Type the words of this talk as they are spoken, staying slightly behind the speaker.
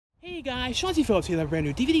Hey guys, Chauncey Phillips here with a brand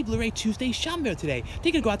new DVD Blu-ray Tuesday shopping video today.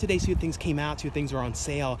 Taking a go out today, see what things came out, see what things are on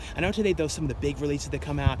sale. I know today though some of the big releases that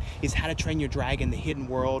come out is How to Train Your Dragon, The Hidden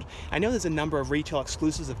World. I know there's a number of retail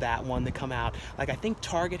exclusives of that one that come out. Like I think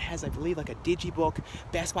Target has, I believe, like a Digibook.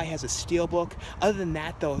 Best Buy has a Steelbook. Other than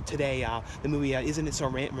that though, today the movie Isn't It So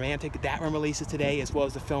Romantic, that one releases today, as well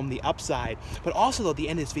as the film The Upside. But also though, at the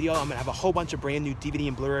end of this video, I'm gonna have a whole bunch of brand new DVD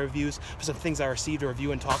and Blu-ray reviews for some things I received to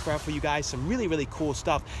review and talk about for you guys. Some really cool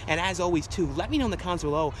stuff. And as always too, let me know in the comments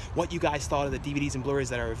below what you guys thought of the DVDs and Blu-rays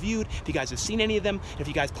that I reviewed, if you guys have seen any of them, and if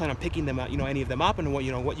you guys plan on picking them up, any of them up, and what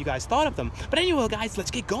you guys thought of them. But anyway guys,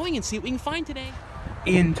 let's get going and see what we can find today.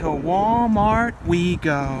 Into Walmart we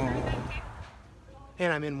go.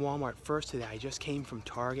 And I'm in Walmart first today. I just came from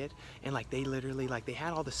Target, and they literally, they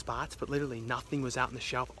had all the spots, but literally nothing was out on the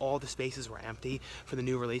shelf. All the spaces were empty for the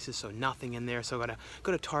new releases, so nothing in there. So I gotta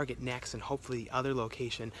go to Target next, and hopefully the other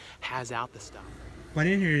location has out the stuff. But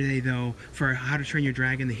in here today though, for How to Train Your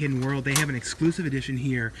Dragon, The Hidden World, they have an exclusive edition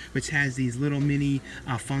here which has these little mini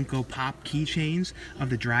Funko Pop keychains of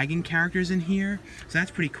the dragon characters in here. So that's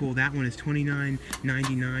pretty cool. That one is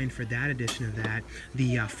 $29.99 for that edition of that.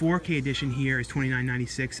 The 4K edition here is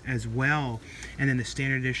 $29.96 as well. And then the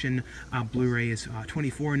standard edition Blu-ray is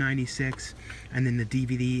 $24.96. And then the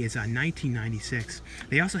DVD is $19.96.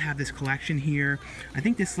 They also have this collection here. I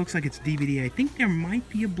think this looks like it's DVD. I think there might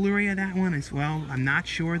be a Blu-ray of that one as well. I'm not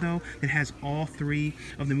sure though. It has all three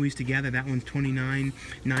of the movies together. That one's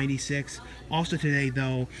 $29.96. Also today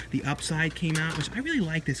though, The Upside came out, which I really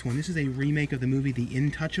like this one. This is a remake of the movie The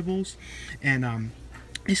Intouchables, and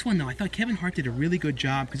this one though, I thought Kevin Hart did a really good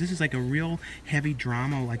job, because this is like a real heavy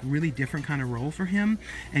drama, really different kind of role for him,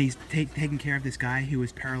 and he's taking care of this guy who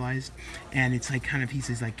is paralyzed, and it's he's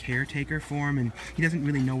his caretaker for him, and he doesn't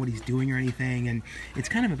really know what he's doing or anything, and it's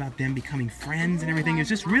kind of about them becoming friends and everything. It's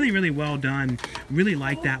just really well done. Really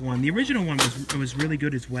like that one. The original one was really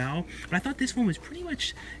good as well, but I thought this one was pretty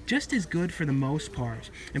much just as good for the most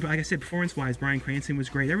part. And like I said, performance-wise, Bryan Cranston was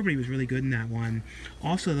great. Everybody was really good in that one.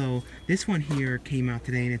 Also though, this one here came out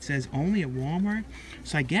today, and it says only at Walmart,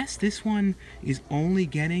 so I guess this one is only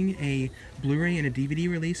getting a Blu-ray and a DVD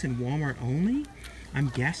release in Walmart only. I'm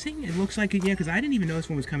guessing. It looks like it, yeah, because I didn't even know this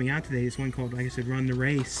one was coming out today. This one called, like I said, Run the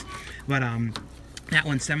Race, but that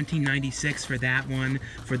one's $17.96 for that one,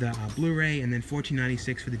 for the Blu-ray, and then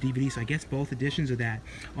 $14.96 for the DVD. So I guess both editions of that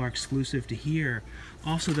are exclusive to here.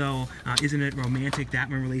 Also though, Isn't It Romantic? That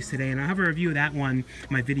one released today, and I'll have a review of that one in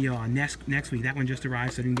my video on next week. That one just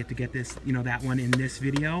arrived, so I didn't get this, that one in this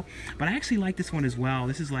video. But I actually like this one as well.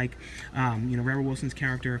 This is Rebel Wilson's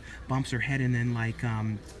character bumps her head, and then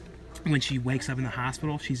when she wakes up in the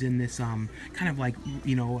hospital, she's in this kind of a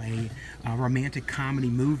romantic comedy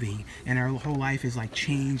movie, and her whole life is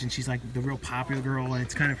changed, and she's the real popular girl, and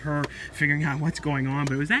it's kind of her figuring out what's going on.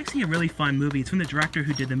 But it was actually a really fun movie. It's from the director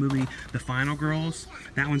who did the movie The Final Girls.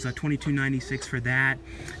 That one's $22.96 for that,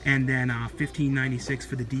 and then $15.96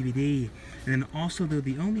 for the DVD. And then also though,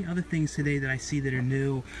 the only other things today that I see that are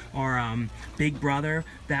new are Big Brother.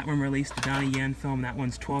 That one released, the Donnie Yen film. That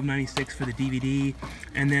one's $12.96 for the DVD.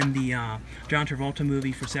 And then the John Travolta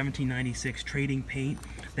movie for $17.96, Trading Paint.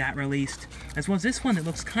 That released, as well as this one that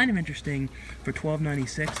looks kind of interesting for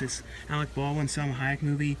 $12.96. This Alec Baldwin, Salma Hayek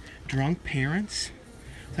movie, Drunk Parents.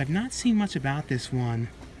 So I've not seen much about this one.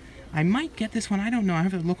 I might get this one, I don't know. I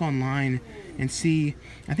have to look online and see.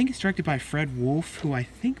 I think it's directed by Fred Wolf, who I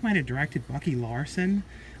think might have directed Bucky Larson,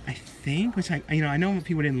 I think, which I know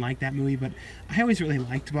people didn't like that movie, but I always really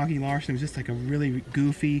liked Bucky Larson. It was just a really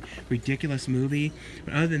goofy, ridiculous movie.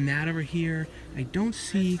 But other than that over here, I don't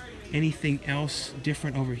see anything else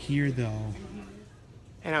different over here though.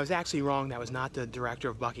 And I was actually wrong. That was not the director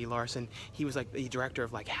of Bucky Larson. He was the director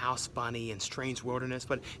of House Bunny and Strange Wilderness.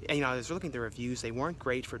 But I was looking at the reviews. They weren't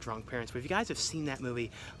great for Drunk Parents. But if you guys have seen that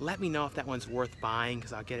movie, let me know if that one's worth buying,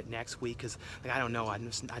 because I'll get it next week. Because I don't know. I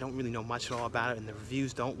don't really know much at all about it, and the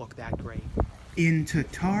reviews don't look that great. Into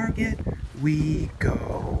Target we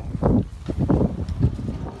go.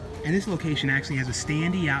 And this location actually has a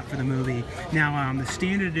standee out for the movie. Now, the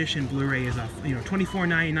standard edition Blu-ray is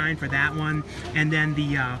 $24.99 for that one, and then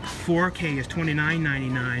the 4K is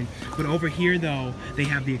 $29.99. But over here, though, they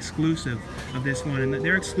have the exclusive of this one, and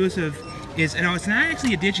their exclusive is, and it's not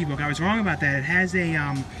actually a Digibook. I was wrong about that. It has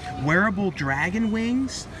a wearable dragon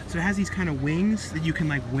wings, so it has these kind of wings that you can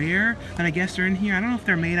wear. And I guess they're in here. I don't know if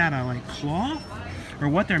they're made out of cloth or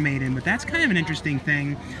what they're made in, but that's kind of an interesting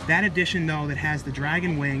thing. That edition though that has the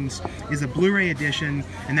dragon wings is a Blu-ray edition,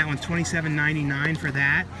 and that one's $27.99 for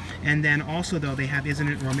that. And then also though they have Isn't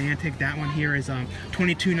It Romantic? That one here is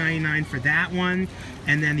 $22.99 for that one.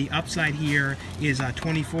 And then the upside here is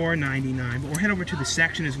 $24.99. But we'll head over to the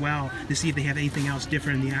section as well to see if they have anything else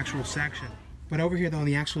different in the actual section. But over here though in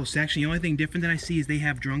the actual section, the only thing different that I see is they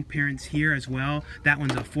have Drunk Parents here as well. That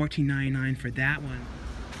one's $14.99 for that one.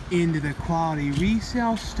 Into the quality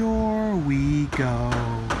resale store we go.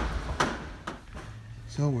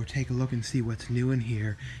 So we'll take a look and see what's new in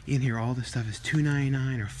here. In here, all the stuff is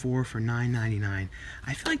 $2.99 or 4 for $9.99.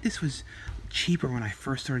 I feel like this was cheaper when I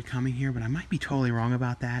first started coming here, but I might be totally wrong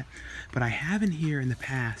about that. But I have in here in the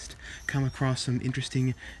past come across some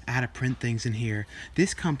interesting out-of-print things in here.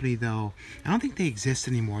 This company though, I don't think they exist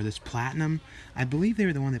anymore. This Platinum, I believe they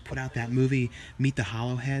were the one that put out that movie Meet the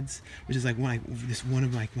Hollowheads, which is like one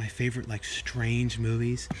of like my favorite like strange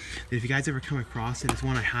movies. That if you guys ever come across it, it's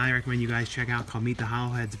one I highly recommend you guys check out, called Meet the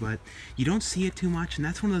Hollowheads. But you don't see it too much, and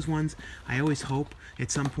that's one of those ones I always hope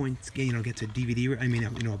at some point gets a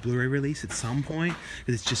DVD, a Blu-ray release at some point,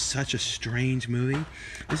 because it's just such a strange movie.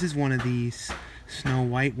 This is one of these Snow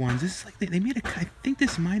White ones. This is like they made I think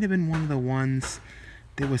this might have been one of the ones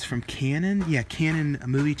that was from Canon. Yeah, Canon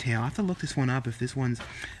Movie Tale. I have to look this one up if this one's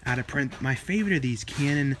out of print. My favorite of these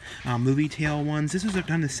Canon Movie Tale ones. This was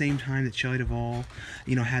done the same time that Shelley Duvall,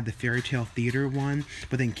 had the Fairy Tale Theater one.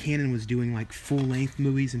 But then Canon was doing like full-length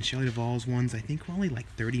movies, and Shelley Duvall's ones I think were only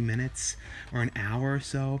like 30 minutes or an hour or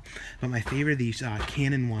so. But my favorite of these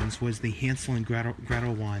Canon ones was the Hansel and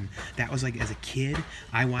Gretel one. That was like, as a kid,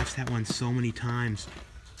 I watched that one so many times.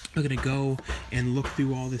 I'm going to go and look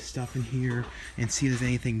through all this stuff in here and see if there's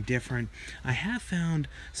anything different. I have found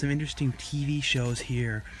some interesting TV shows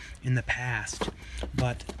here in the past,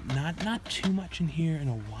 but not too much in here in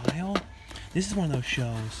a while. This is one of those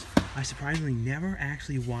shows I surprisingly never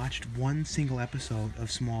actually watched one single episode of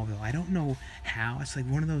Smallville. I don't know how. It's like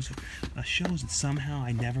one of those shows that somehow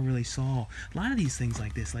I never really saw. A lot of these things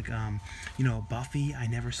like this, like Buffy, I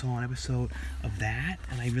never saw an episode of that,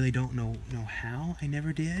 and I really don't know how I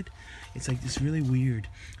never did. It's like it's really weird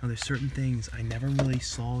how there's certain things I never really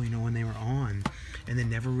saw, when they were on, and then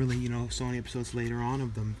never really, saw any episodes later on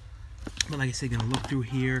of them. But like I said, gonna look through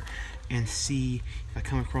here and see if I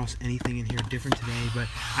come across anything in here different today. But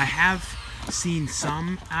I have seen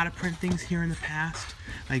some out-of-print things here in the past.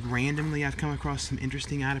 Like randomly, I've come across some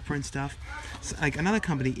interesting out-of-print stuff. So, like another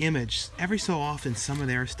company, Image, every so often some of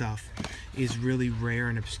their stuff is really rare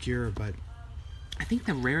and obscure, but I think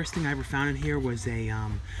the rarest thing I ever found in here was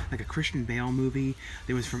like a Christian Bale movie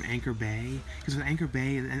that was from Anchor Bay. Because with Anchor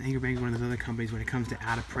Bay, and Anchor Bay is one of those other companies when it comes to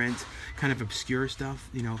out-of-print, kind of obscure stuff,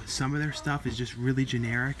 some of their stuff is just really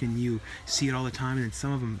generic and you see it all the time, and then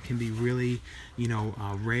some of them can be really,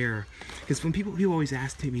 rare. Because when people always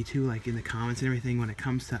ask me too, like in the comments and everything, when it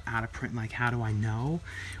comes to out-of-print, like how do I know?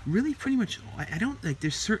 Really pretty much, I don't, like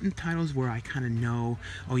there's certain titles where I kind of know,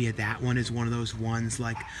 oh yeah, that one is one of those ones,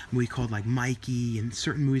 like a movie called like Mikey, and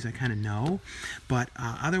certain movies I kind of know, but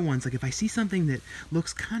other ones, like if I see something that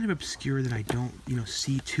looks kind of obscure that I don't,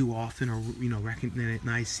 see too often, or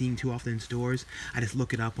recognize seeing too often in stores, I just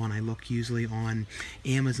look it up I look usually on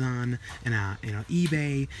Amazon and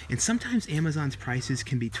eBay, and sometimes Amazon's prices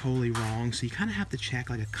can be totally wrong, so you kind of have to check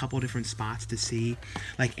like a couple different spots to see.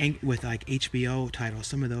 Like with like HBO titles,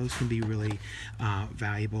 some of those can be really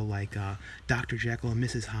valuable, like Dr. Jekyll and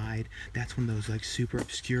Mrs. Hyde. That's one of those like super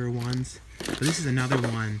obscure ones. But this is another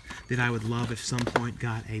one that I would love if some point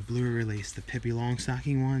got a Blu-ray release, the Pippi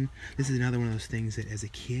Longstocking one. This is another one of those things that as a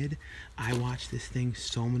kid, I watched this thing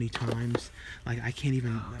so many times. Like I can't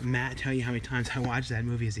even tell you how many times I watched that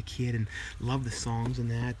movie as a kid and loved the songs and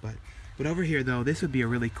that. But over here though, this would be a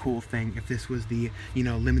really cool thing if this was the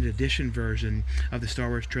limited edition version of the Star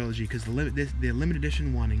Wars trilogy, because the limited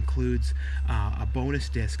edition one includes a bonus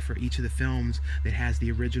disc for each of the films that has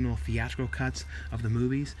the original theatrical cuts of the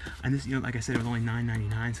movies. And this, like I said, it was only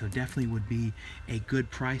 $9.99, so it definitely would be a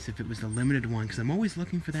good price if it was the limited one, because I'm always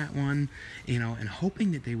looking for that one, and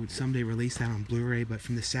hoping that they would someday release that on Blu-ray. But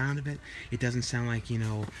from the sound of it, it doesn't sound like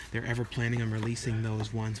they're ever planning on releasing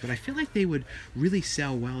those ones. But I feel like they would really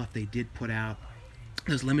sell well if they did put out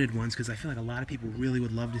those limited ones, because I feel like a lot of people really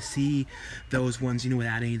would love to see those ones,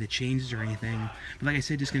 without any of the changes or anything. But like I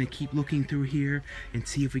said, just going to keep looking through here and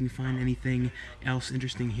see if we can find anything else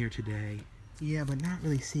interesting here today. Yeah, but not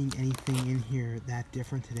really seeing anything in here that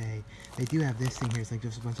different today. They do have this thing here. It's like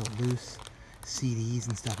just a bunch of loose CDs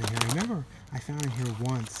and stuff in here. I remember I found in here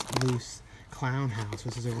once Loose Clown House,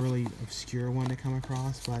 which is a really obscure one to come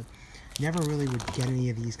across, but Never really would get any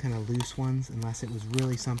of these kind of loose ones unless it was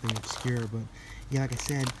really something obscure. But yeah, like I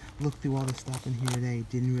said, look through all the stuff in here today.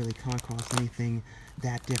 Didn't really come across anything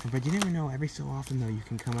that different. But you never know. Every so often, though, you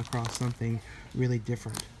can come across something really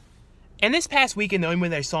different. And this past weekend, the only movie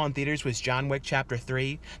that I saw in theaters was John Wick Chapter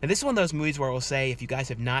 3. Now, this is one of those movies where I will say, if you guys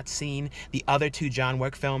have not seen the other two John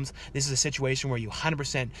Wick films, this is a situation where you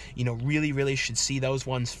 100%, really should see those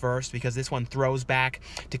ones first, because this one throws back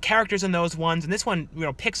to characters in those ones, and this one,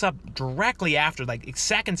 picks up directly after, like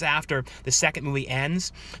seconds after the second movie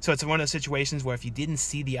ends. So it's one of those situations where if you didn't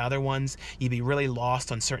see the other ones, you'd be really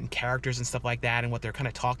lost on certain characters and stuff like that and what they're kind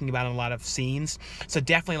of talking about in a lot of scenes. So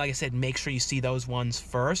definitely, like I said, make sure you see those ones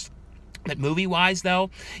first. But movie-wise,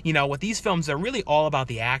 though, with these films, they're really all about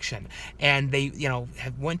the action. And they,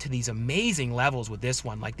 have went to these amazing levels with this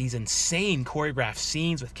one, like these insane choreographed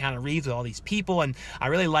scenes with Keanu Reeves, with all these people. And I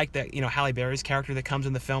really like the, Halle Berry's character that comes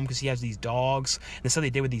in the film, because he has these dogs. And the stuff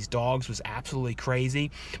they did with these dogs was absolutely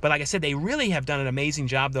crazy. But like I said, they really have done an amazing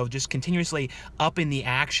job, though, just continuously upping the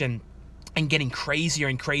action and getting crazier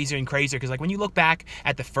and crazier and crazier, because like when you look back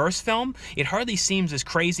at the first film, it hardly seems as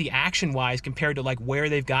crazy action-wise compared to like where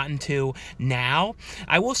they've gotten to now.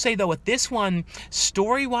 I will say though, with this one,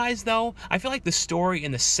 story-wise though, I feel like the story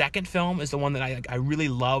in the second film is the one that I really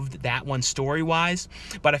loved, that one story-wise.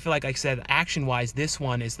 But I feel like I said, action-wise, this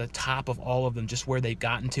one is the top of all of them, just where they've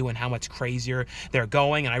gotten to and how much crazier they're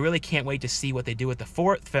going. And I really can't wait to see what they do with the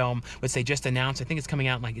fourth film, which they just announced. I think it's coming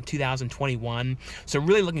out in 2021. So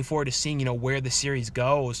really looking forward to seeing where the series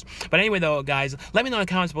goes. But anyway, though, guys, let me know in the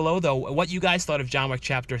comments below, though, what you guys thought of John Wick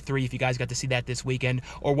Chapter 3, if you guys got to see that this weekend,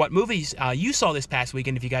 or what movies you saw this past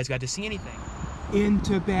weekend, if you guys got to see anything.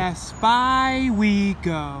 Into Best Buy we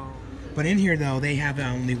go. But in here, though, they have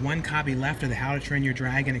only one copy left of the How to Train Your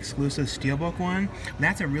Dragon exclusive Steelbook one.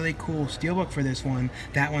 That's a really cool Steelbook for this one.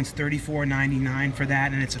 That one's $34.99 for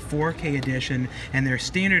that, and it's a 4K edition. And their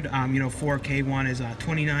standard, 4K one is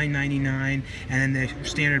 $29.99, and then the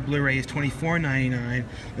standard Blu-ray is $24.99.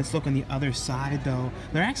 Let's look on the other side, though.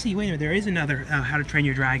 There actually, wait a minute, there is another How to Train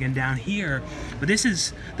Your Dragon down here, but this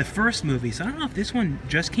is the first movie. So I don't know if this one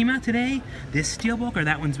just came out today, this Steelbook, or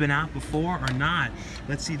that one's been out before or not.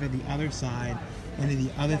 Let's see the other side and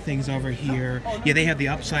the other things over here. Yeah, they have the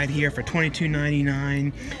upside here for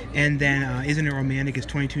 $22.99, and then Isn't It Romantic is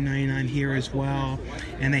 $22.99 here as well,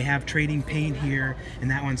 and they have Trading Paint here, and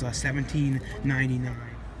that one's $17.99.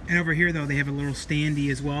 And over here, though, they have a little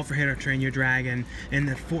standee as well for How to Train Your Dragon. And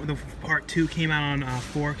the part 2 came out on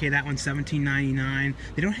 4K. That one's $17.99.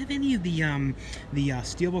 They don't have any of the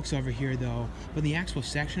steelbooks over here, though. But the actual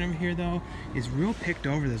section over here, though, is real picked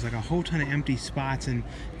over. There's like a whole ton of empty spots, and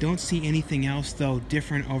don't see anything else, though,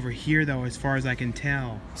 different over here, though, as far as I can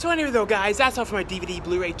tell. So anyway, though, guys, that's all for my DVD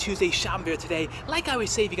Blu-ray Tuesday shopping video today. Like I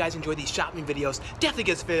always say, if you guys enjoy these shopping videos, definitely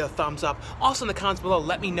give this video a thumbs up. Also in the comments below,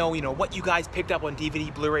 let me know, what you guys picked up on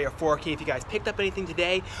DVD, Blu-ray, or 4K, if you guys picked up anything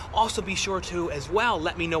today. Also be sure to, as well,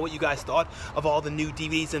 let me know what you guys thought of all the new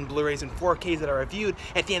DVDs and Blu-rays and 4Ks that are reviewed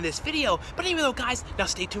at the end of this video. But anyway, though, guys, now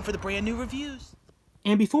stay tuned for the brand new reviews.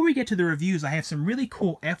 And before we get to the reviews, I have some really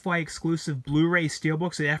cool FY exclusive Blu-ray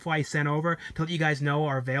Steelbooks that FY sent over to let you guys know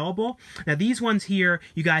are available. Now these ones here,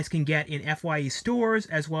 you guys can get in FYE stores,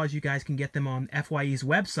 as well as you guys can get them on FYE's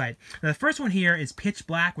website. Now the first one here is Pitch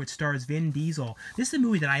Black, which stars Vin Diesel. This is a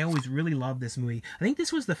movie that I always really loved, this movie. I think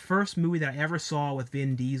this was the first movie that I ever saw with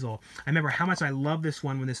Vin Diesel. I remember how much I loved this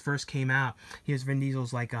one when this first came out. Here's Vin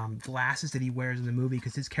Diesel's like glasses that he wears in the movie,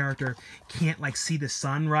 because his character can't like see the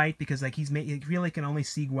sun right, because like he really can only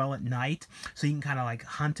see well at night, so he can kind of like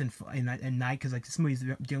hunt at night, because like this movie's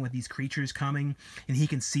dealing with these creatures coming and he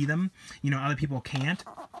can see them, other people can't.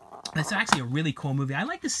 It's actually a really cool movie. I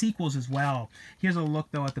like the sequels as well. Here's a look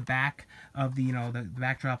though at the back of the the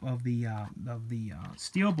backdrop of the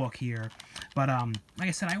Steelbook here. But like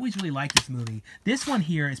I said, I always really liked this movie. This one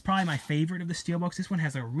here is probably my favorite of the Steelbooks. This one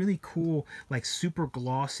has a really cool, like super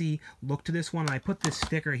glossy look to this one. And I put this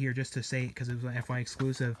sticker here just to say, because it was an FY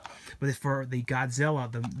exclusive. But it's for the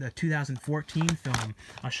Godzilla, the 2014 film.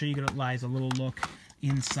 I'll show you guys a little look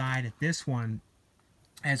inside at this one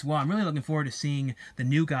as well. I'm really looking forward to seeing the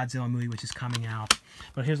new Godzilla movie, which is coming out.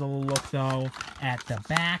 But here's a little look, though, at the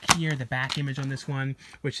back here, the back image on this one,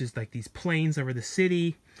 which is like these planes over the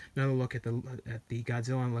city. Another look at the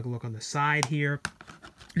Godzilla, and a look on the side here.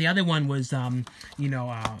 The other one was,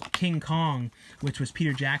 King Kong, which was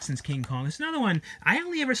Peter Jackson's King Kong. This is another one. I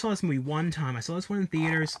only ever saw this movie one time. I saw this one in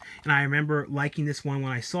theaters, and I remember liking this one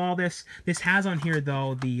when I saw this. This has on here,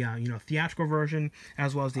 though, the, theatrical version,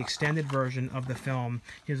 as well as the extended version of the film.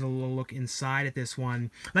 Here's a little look inside at this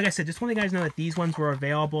one. Like I said, just want you guys know that these ones were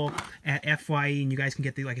available at FYE, and you guys can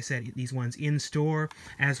get, like I said, these ones in store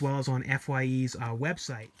as well as on FYE's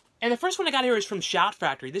website. And the first one I got here is from Shout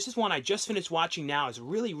Factory. This is one I just finished watching now. It's a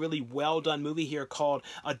really, really well-done movie here called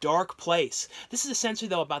A Dark Place. This is essentially,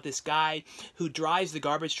 though, about this guy who drives the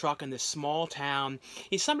garbage truck in this small town.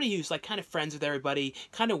 He's somebody who's, like, kind of friends with everybody,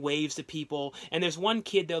 kind of waves to people. And there's one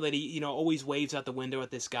kid, though, that he, you know, always waves out the window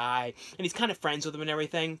at this guy. And he's kind of friends with him and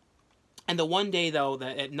everything. And the one day, though,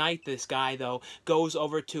 that at night, this guy, though, goes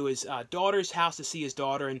over to his daughter's house to see his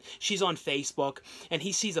daughter, and she's on Facebook, and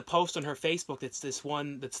he sees a post on her Facebook that's this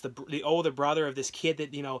one, that's the older brother of this kid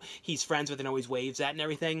that, you know, he's friends with and always waves at and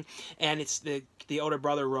everything, and it's the older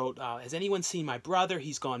brother wrote, has anyone seen my brother?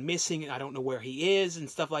 He's gone missing, I don't know where he is, and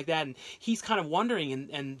stuff like that, and he's kind of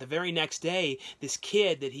wondering, and the very next day, this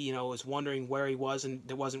kid that he, you know, was wondering where he was and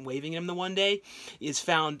that wasn't waving at him the one day, is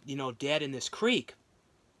found, you know, dead in this creek.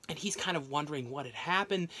 And he's kind of wondering what had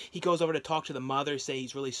happened. He goes over to talk to the mother, say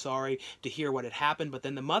he's really sorry to hear what had happened. But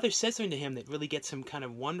then the mother says something to him that really gets him kind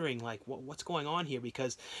of wondering, like, what's going on here?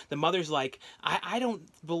 Because the mother's like, I don't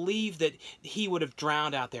believe that he would have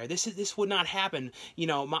drowned out there. This would not happen. You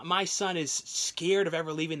know, my son is scared of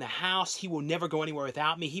ever leaving the house. He will never go anywhere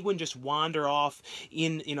without me. He wouldn't just wander off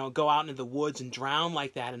in, you know, go out into the woods and drown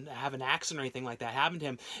like that and have an accident or anything like that happen to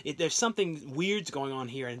him. There's something weird's going on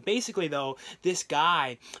here. And basically, though, this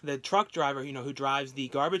guy, the truck driver, you know, who drives the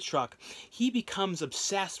garbage truck, he becomes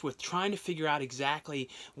obsessed with trying to figure out exactly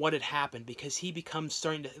what had happened, because he becomes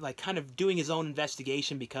starting to, like, kind of doing his own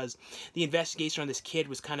investigation, because the investigation on this kid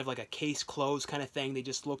was kind of like a case closed kind of thing. They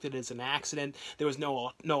just looked at it as an accident. There was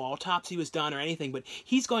no autopsy was done or anything, but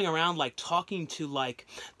he's going around, like, talking to, like,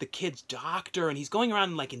 the kid's doctor, and he's going around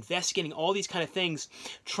and, like, investigating all these kind of things,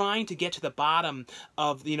 trying to get to the bottom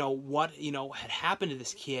of, you know, what, you know, had happened to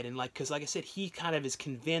this kid. And, like, because, like I said, he kind of is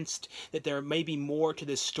convinced that there may be more to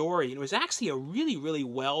this story. And it was actually a really, really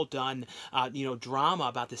well done, you know, drama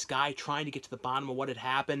about this guy trying to get to the bottom of what had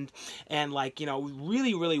happened. And, like, you know,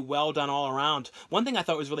 really, really well done all around. One thing I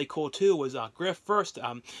thought was really cool, too, was Griff First,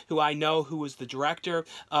 who I know, who was the director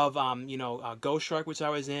of, you know, Ghost Shark, which I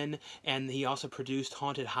was in, and he also produced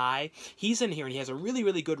Haunted High. He's in here, and he has a really,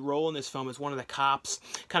 really good role in this film as one of the cops,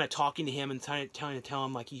 kind of talking to him and trying to tell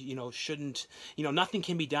him, like, you know, shouldn't, you know, nothing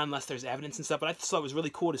can be done unless there's evidence and stuff. But I thought it was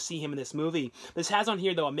really cool to see him in this movie. This has on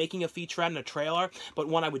here, though, a making of featurette and a trailer, but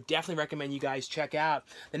one I would definitely recommend you guys check out.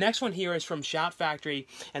 The next one here is from Shout Factory,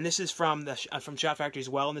 and this is from Shout Factory as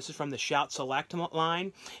well, and this is from the Shout Select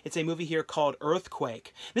line. It's a movie here called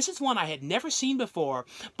Earthquake. This is one I had never seen before,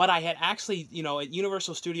 but I had actually, you know, at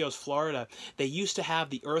Universal Studios Florida, they used to have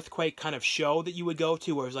the Earthquake kind of show that you would go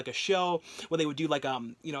to, where it was like a show where they would do, like,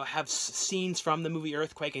 you know, have scenes from the movie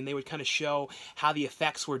Earthquake, and they would kind of show how the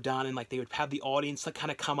effects were done, and, like, they would have the audience, like,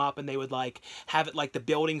 kind of come up, and they would, like, have it like the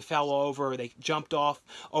building fell over, or they jumped off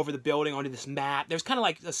over the building onto this mat. There's kind of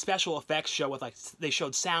like a special effects show with, like, they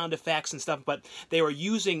showed sound effects and stuff, but they were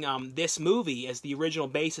using this movie as the original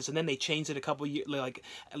basis, and then they changed it a couple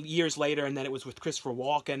years later, and then it was with Christopher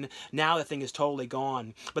Walken. Now the thing is totally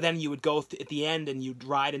gone. But then you would go at the end, and you'd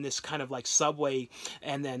ride in this kind of like subway,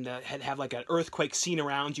 and then have like an earthquake scene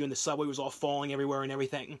around you, and the subway was all falling everywhere and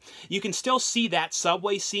everything. You can still see that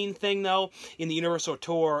subway scene thing, though, in the Universal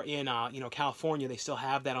tour in you know, California. They still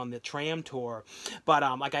have that on the tram tour, but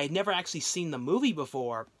like, I had never actually seen the movie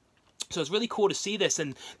before. So it's really cool to see this,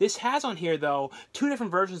 and this has on here, though, two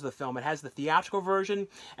different versions of the film. It has the theatrical version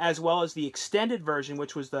as well as the extended version,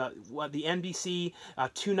 which was the NBC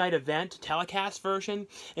two-night event telecast version.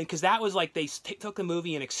 And because that was like, they took the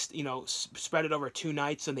movie and, you know, spread it over 2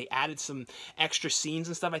 nights, and they added some extra scenes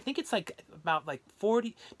and stuff. I think it's like about like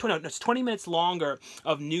 20 minutes longer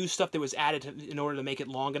of new stuff that was added in order to make it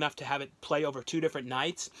long enough to have it play over 2 different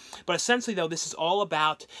nights. But essentially, though, this is all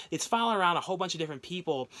about, it's following around a whole bunch of different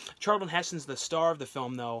people. Charlton Heston's the star of the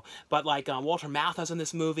film, though, but like Walter Matthau's in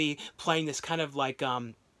this movie playing this kind of like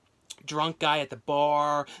drunk guy at the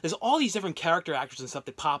bar. There's all these different character actors and stuff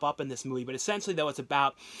that pop up in this movie, but essentially, though, it's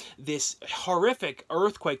about this horrific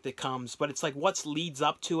earthquake that comes, but it's like what leads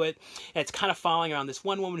up to it, and it's kind of following around this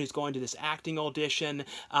one woman who's going to this acting audition,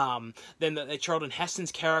 then the Charlton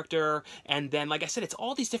Heston's character, and then, like I said, it's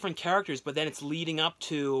all these different characters, but then it's leading up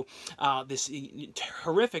to this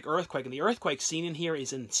horrific earthquake, and the earthquake scene in here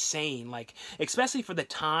is insane, like, especially for the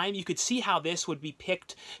time. You could see how this would be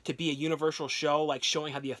picked to be a Universal show, like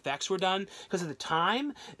showing how the effects effects were done, because at the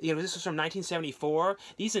time, you know, this was from 1974,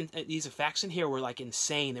 these effects in here were like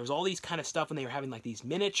insane. There was all these kind of stuff when they were having like these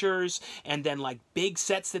miniatures, and then like big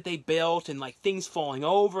sets that they built, and like things falling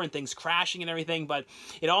over and things crashing and everything. But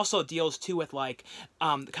it also deals too with like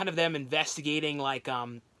kind of them investigating like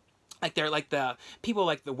they're like the people,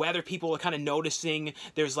 like the weather people are kind of noticing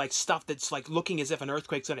there's like stuff that's like looking as if an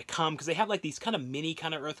earthquake's going to come, because they have like these kind of mini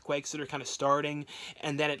kind of earthquakes that are kind of starting,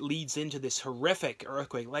 and then it leads into this horrific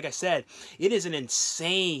earthquake. Like I said, it is an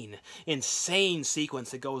insane sequence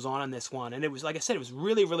that goes on in this one, and it was, like I said, it was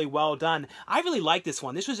really, really well done. I really like this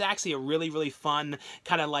one. This was actually a really, really fun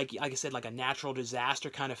kind of like I said, like a natural disaster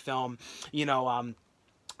kind of film, you know.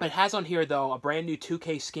 It has on here, though, a brand new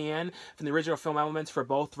 2K scan from the original film elements for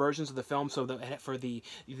both versions of the film, so for the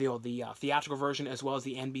theatrical version as well as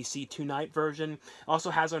the NBC 2-night version. Also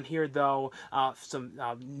has on here, though, some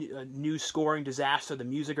new scoring disaster, the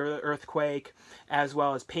music earthquake, as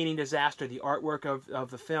well as painting disaster, the artwork of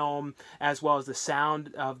the film, as well as the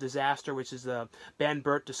sound of disaster, which is the Ben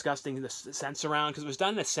Burt discussing the Sensurround, because it was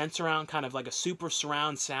done in a Sensurround, kind of like a super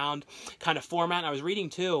surround sound kind of format. And I was reading,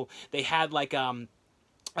 too, they had like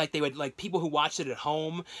they would, like, people who watched it at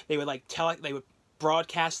home, they would like they would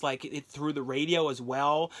broadcast like it through the radio as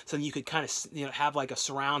well, so you could kind of, you know, have like a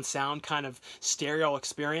surround sound kind of stereo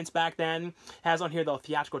experience back then. It has on here the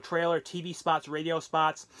theatrical trailer, TV spots, radio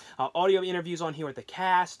spots, audio interviews on here with the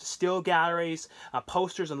cast, still galleries,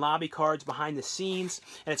 posters and lobby cards behind the scenes,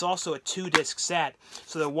 and it's also a 2-disc set.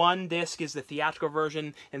 So the one disc is the theatrical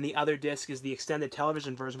version, and the other disc is the extended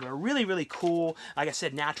television version. But a really, really cool, like I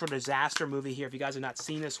said, natural disaster movie here, if you guys have not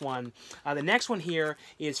seen this one. The next one here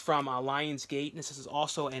is from Lionsgate, and this is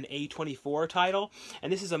also an A24 title,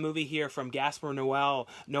 and this is a movie here from Gaspar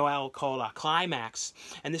Noé called Climax,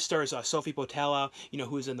 and this stars Sophie Botella, you know,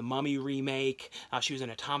 who's in the Mummy remake. She was in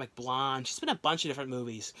Atomic Blonde. She's been in a bunch of different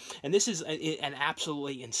movies, and this is an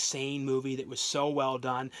absolutely insane movie that was so well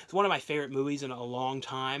done. It's one of my favorite movies in a long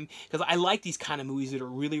time, because I like these kind of movies that are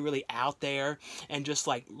really, really out there and just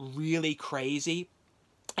like really crazy.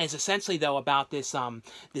 And it's essentially, though, about this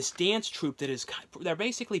this dance troupe that is, they're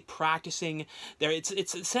basically practicing. It's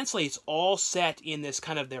essentially, it's all set in this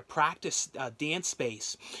kind of their practice dance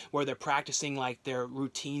space where they're practicing like their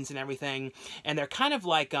routines and everything, and they're kind of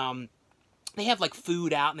like they have like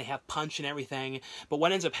food out and they have punch and everything, but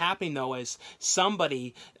what ends up happening, though, is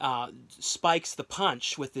somebody spikes the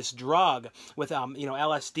punch with this drug, with you know,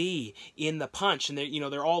 LSD in the punch, and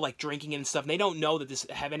they're all like drinking it and stuff, and they don't know that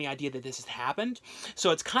have any idea that this has happened.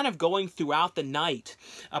 So it's kind of going throughout the night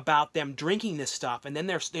about them drinking this stuff, and then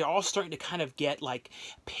they're all starting to kind of get like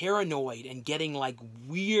paranoid and getting like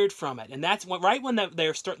weird from it, and that's right when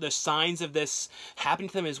the signs of this happening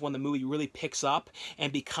to them is when the movie really picks up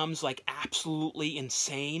and becomes like absolutely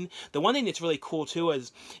insane. The one thing that's really cool too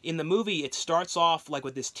is in the movie it starts off like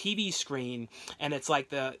with this TV screen, and it's like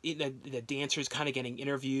the dancers kind of getting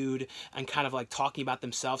interviewed and kind of like talking about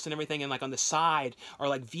themselves and everything, and like on the side are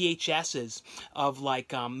like VHSs of like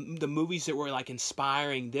the movies that were like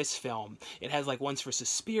inspiring this film. It has like ones for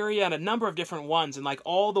Suspiria and a number of different ones, and like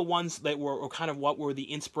all the ones that were kind of what were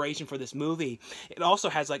the inspiration for this movie. It also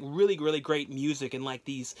has like really, really great music, and like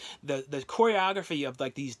the choreography of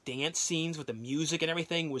like these dance scenes with the music and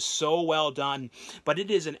everything was so well done. But it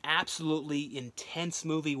is an absolutely intense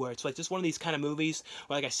movie where it's like just one of these kind of movies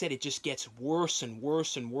where, like I said, it just gets worse and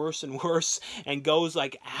worse and worse and worse and goes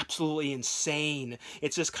like absolutely insane.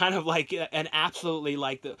 It's just kind of like an absolutely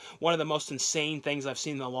like one of the most insane things I've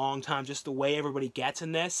seen in a long time, just the way everybody gets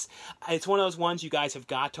in this. It's one of those ones you guys have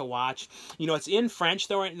got to watch. You know, it's in French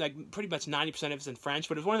though, like pretty much 90% of it's in French,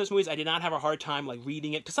 but it's one of those movies I did not have a hard time like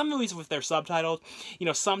reading it, because some movies, if they're subtitled, you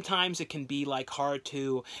know, sometimes it can be like hard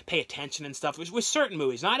to pay attention and stuff, with certain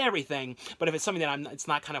movies, not everything, but if it's something that it's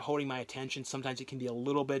not kind of holding my attention, sometimes it can be a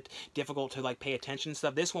little bit difficult to like pay attention and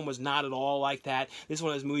stuff. This one was not at all like that. This is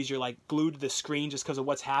one of those movies you're like glued to the screen just because of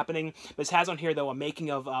what's happening. This has on here though a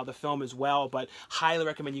making of the film as well, but highly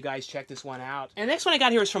recommend you guys check this one out. And the next one I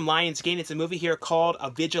got here is from Lionsgate. It's a movie here called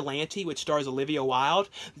A Vigilante, which stars Olivia Wilde.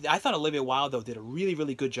 I thought Olivia Wilde though did a really,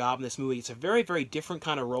 really good job in this movie. It's a very, very different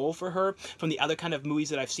kind of role for her from the other kind of movies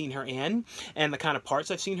that I've seen her in and the kind of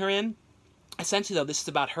parts I've seen her in. Essentially, though, this is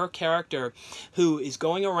about her character who is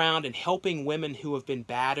going around and helping women who have been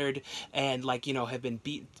battered and, like, you know, have been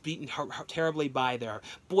beaten terribly by their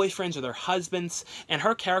boyfriends or their husbands. And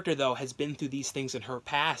her character, though, has been through these things in her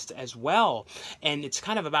past as well. And it's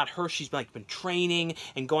kind of about her. She's, like, been training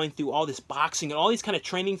and going through all this boxing and all these kind of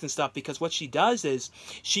trainings and stuff, because what she does is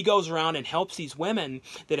she goes around and helps these women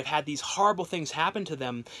that have had these horrible things happen to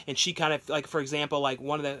them. And she kind of, like, for example, like,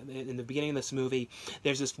 in the beginning of this movie,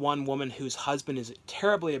 there's this one woman whose husband is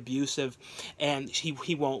terribly abusive, and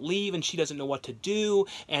he won't leave, and she doesn't know what to do,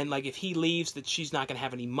 and like if he leaves, that she's not going to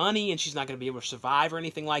have any money, and she's not going to be able to survive or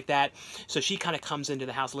anything like that. So she kind of comes into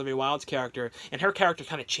the house, Olivia Wilde's character, and her character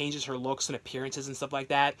kind of changes her looks and appearances and stuff like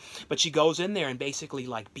that. But she goes in there and basically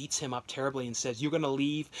like beats him up terribly and says, "You're going to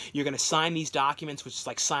leave. You're going to sign these documents," which is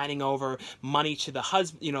like signing over money to the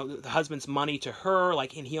husband, you know, the husband's money to her,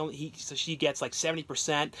 like, and so she gets like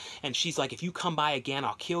 70%, and she's like, "If you come by again,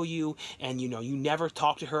 I'll kill you, and you know, you never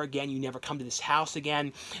talk to her again, you never come to this house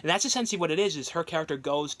again." And that's essentially what it is her character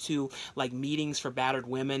goes to like meetings for battered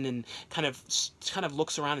women and kind of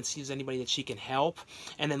looks around and sees anybody that she can help,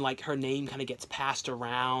 and then like her name kind of gets passed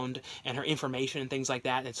around and her information and things like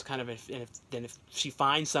that, and it's kind of if she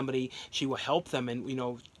finds somebody, she will help them and, you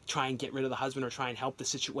know, try and get rid of the husband or try and help the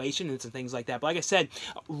situation and some things like that. But like I said,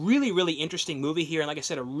 really, really interesting movie here. And like I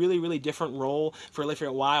said, a really, really different role for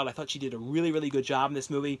Olivia Wilde. I thought she did a really, really good job in this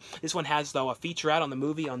movie. This one has, though, a featurette on the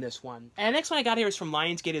movie on this one. And the next one I got here is from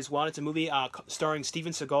Lionsgate as well. It's a movie starring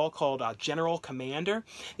Steven Seagal called General Commander.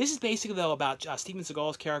 This is basically, though, about Steven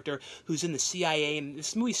Seagal's character who's in the CIA. And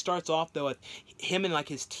this movie starts off, though, with him and like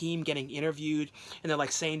his team getting interviewed. And they're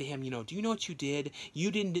like saying to him, you know, "Do you know what you did?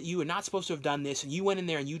 You were not supposed to have done this. And you went in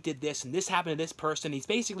there and you did this, and this happened to this person." He's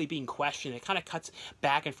basically being questioned. It kind of cuts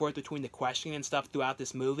back and forth between the questioning and stuff throughout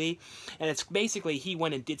this movie, and it's basically he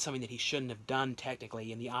went and did something that he shouldn't have done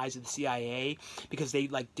technically in the eyes of the CIA because they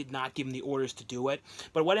like did not give him the orders to do it.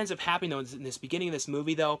 But what ends up happening though is in this beginning of this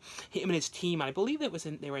movie though, him and his team, I believe they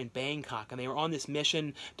were in Bangkok, and they were on this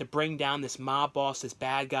mission to bring down this mob boss, this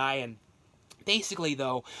bad guy, and basically,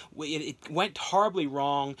 though, it went horribly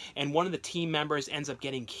wrong, and one of the team members ends up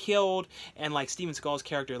getting killed, and, like, Steven Seagal's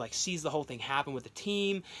character, like, sees the whole thing happen with the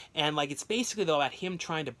team, and, like, it's basically, though, about him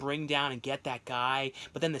trying to bring down and get that guy,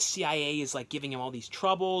 but then the CIA is, like, giving him all these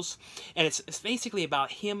troubles, and it's basically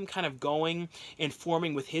about him kind of going and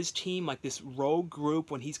forming with his team, like, this rogue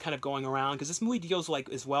group when he's kind of going around, because this movie deals, like,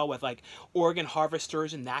 as well with, like, organ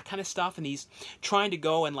harvesters and that kind of stuff, and he's trying to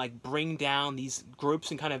go and, like, bring down these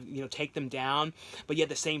groups and kind of, you know, take them down. But yet at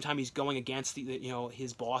the same time he's going against the, you know,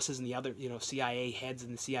 his bosses and the other, you know, CIA heads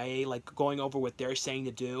in the CIA, like going over what they're saying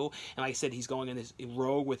to do. And like I said, he's going in this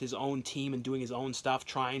rogue with his own team and doing his own stuff,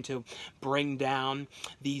 trying to bring down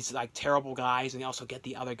these like terrible guys, and also get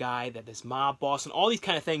the other guy, that this mob boss, and all these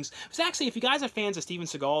kind of things. It was actually, if you guys are fans of Steven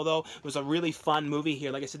Seagal, though, it was a really fun movie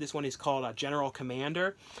here. Like I said, this one is called General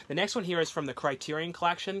Commander. The next one here is from the Criterion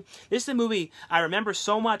Collection. This is a movie I remember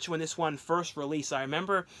so much when this one first released. I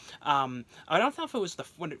remember I don't know if it was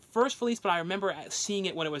when it first released, but I remember seeing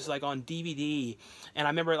it when it was like on DVD, and I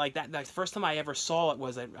remember like that the first time I ever saw it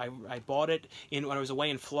was I bought it when I was away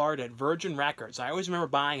in Florida at Virgin Records. I always remember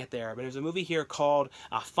buying it there. But there's a movie here called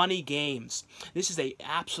Funny Games. This is a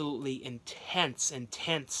absolutely intense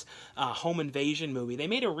home invasion movie. They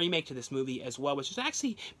made a remake to this movie as well, which is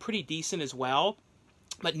actually pretty decent as well,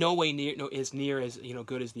 but no way near as you know,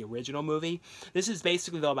 good as the original movie. This is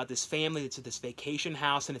basically, though, about this family that's at this vacation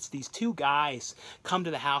house, and it's these two guys come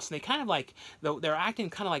to the house, and they kind of like, they're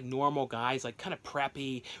acting kind of like normal guys, like kind of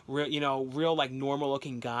preppy, real, you know, real like normal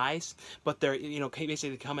looking guys, but they're, you know,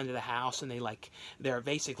 basically come into the house, and they're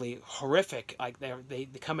basically horrific. Like they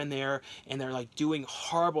come in there and they're like doing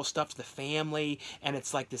horrible stuff to the family, and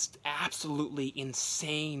it's like this absolutely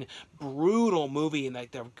insane, brutal movie, and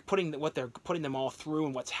like they're putting them all through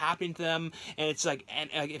and what's happening to them. And it's like, and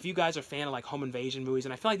if you guys are a fan of like home invasion movies,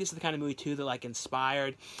 and I feel like this is the kind of movie too that like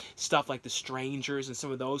inspired stuff like The Strangers and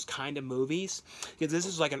some of those kind of movies, because this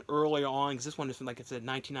is like an earlier on, because this one is from, like I said,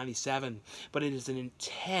 1997, but it is an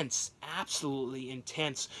intense, absolutely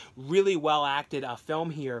intense, really well acted film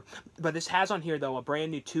here. But this has on here, though, a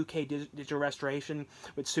brand new 2K digital restoration,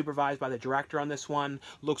 which is supervised by the director on this one.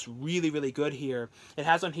 Looks really, really good here. It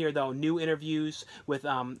has on here, though, new interviews with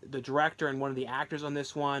the director and one of the actors on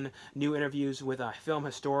this one, new interviews with film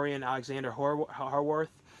historian Alexander Horwath,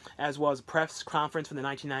 as well as a press conference from the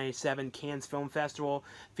 1997 Cannes Film Festival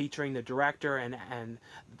featuring the director and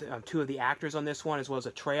two of the actors on this one, as well as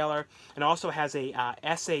a trailer. And also has a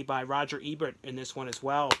essay by Roger Ebert in this one as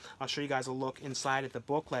well. I'll show you guys a look inside at the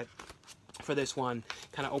booklet for this one.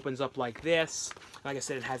 Kind of opens up like this. Like I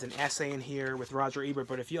said, it has an essay in here with Roger Ebert.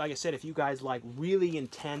 But if you, like I said, if you guys like really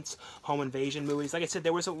intense home invasion movies, like I said,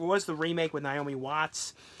 there was the remake with Naomi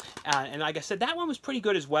Watts, and like I said, that one was pretty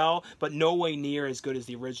good as well, but no way near as good as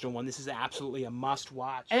the original one. This is absolutely a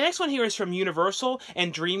must-watch. And the next one here is from Universal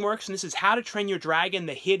and Dreamworks, and this is How to Train Your Dragon: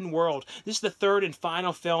 The Hidden World. This is the third and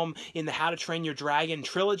final film in the How to Train Your Dragon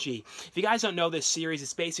trilogy. If you guys don't know this series,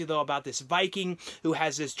 it's basically, though, about this Viking who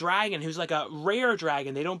has this dragon who's like a rare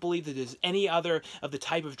dragon. They don't believe that there's any other of the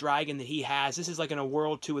type of dragon that he has. This is like in a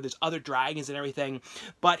world too where there's other dragons and everything.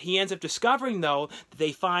 But he ends up discovering, though, that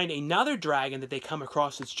they find another dragon that they come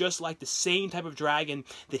across that's just like the same type of dragon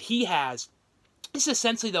that he has. This is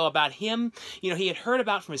essentially, though, about him. You know, he had heard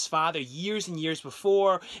about from his father years and years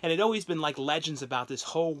before, and it had always been like legends about this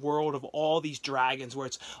whole world of all these dragons, where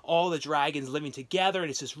it's all the dragons living together, and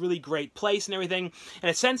it's this really great place and everything. And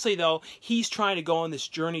essentially, though, he's trying to go on this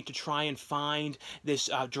journey to try and find this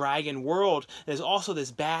dragon world. There's also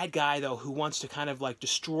this bad guy, though, who wants to kind of like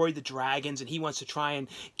destroy the dragons, and he wants to try and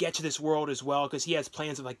get to this world as well, because he has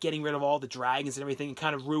plans of like getting rid of all the dragons and everything and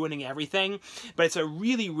kind of ruining everything. But it's a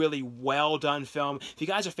really, really well done film. If you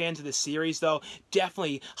guys are fans of this series, though,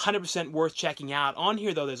 definitely 100% worth checking out. On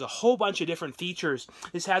here, though, there's a whole bunch of different features.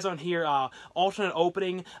 This has on here alternate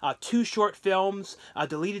opening, 2 short films,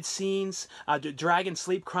 deleted scenes, Dragon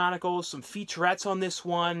Sleep Chronicles, some featurettes on this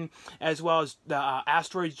one, as well as the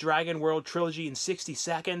Asteroids Dragon World Trilogy in 60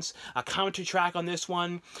 seconds, a commentary track on this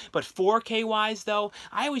one. But 4K-wise, though,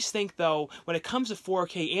 I always think, though, when it comes to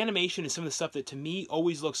 4K, animation is some of the stuff that, to me,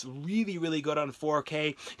 always looks really, really good on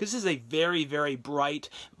 4K, because this is a very, very bright,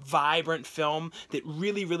 vibrant film that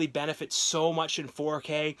really, really benefits so much in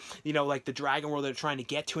 4K. You know, like the dragon world they're trying to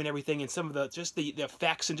get to and everything, and some of the just the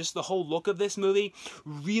effects and just the whole look of this movie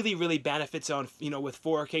really, really benefits on, you know, with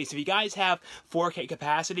 4K. So if you guys have 4K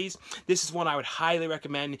capacities, this is one I would highly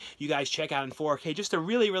recommend you guys check out in 4K. Just a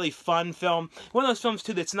really, really fun film. One of those films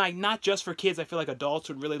too that's not just for kids. I feel like adults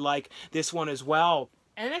would really like this one as well.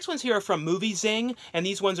 And the next ones here are from Movie Zing, and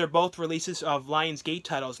these ones are both releases of Lionsgate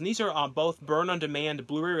titles. And these are both burn-on-demand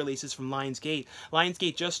Blu-ray releases from Lionsgate.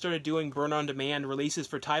 Lionsgate just started doing burn-on-demand releases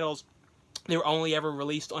for titles they were only ever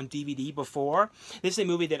released on DVD before. This is a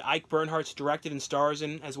movie that Ike Bernhardt's directed and stars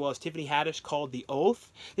in, as well as Tiffany Haddish, called The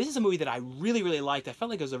Oath. This is a movie that I really, really liked. I felt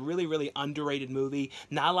like it was a really, really underrated movie.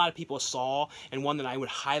 Not a lot of people saw, and one that I would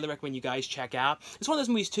highly recommend you guys check out. It's one of those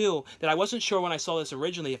movies, too, that I wasn't sure when I saw this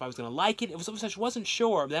originally if I was going to like it. I wasn't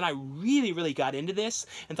sure. But then I really, really got into this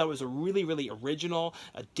and thought it was a really, really original,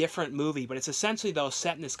 a different movie. But it's essentially, though,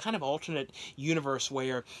 set in this kind of alternate universe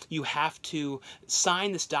where you have to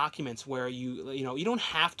sign this documents where you know, you don't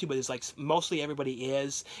have to, but it's like mostly everybody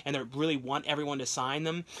is, and they really want everyone to sign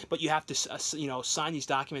them, but you have to, you know, sign these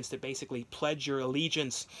documents that basically pledge your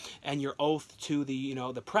allegiance and your oath to the, you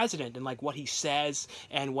know, the president and like what he says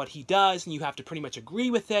and what he does, and you have to pretty much agree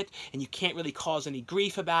with it, and you can't really cause any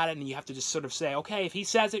grief about it, and you have to just sort of say, okay, if he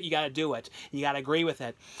says it, you got to do it, and you got to agree with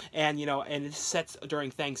it. And, you know, and it's set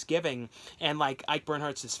during Thanksgiving, and like Ike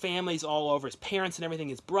Bernhardt's, his family's all over, his parents and everything,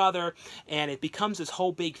 his brother, and it becomes this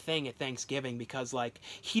whole big thing at Thanksgiving because like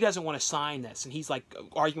he doesn't want to sign this, and he's like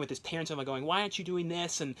arguing with his parents and like going, why aren't you doing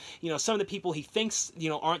this? And you know, some of the people he thinks, you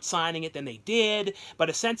know, aren't signing it, then they did.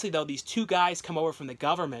 But essentially though, these two guys come over from the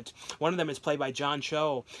government. One of them is played by John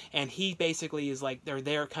Cho, and he basically is like, they're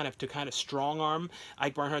there kind of strong arm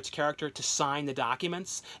Ike Bernhardt's character to sign the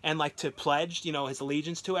documents and like to pledge, you know, his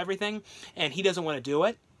allegiance to everything, and he doesn't want to do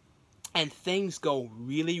it. And things go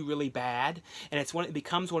really, really bad, and it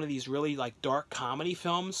becomes one of these really like dark comedy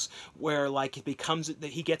films where like it becomes that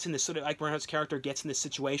he gets in this sort of, Ike Bernhardt's character gets in this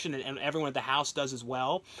situation, and everyone at the house does as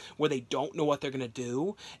well, where they don't know what they're gonna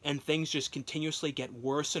do, and things just continuously get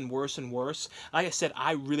worse and worse and worse. Like I said,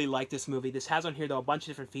 I really like this movie. This has on here though a bunch of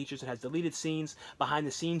different features. It has deleted scenes, behind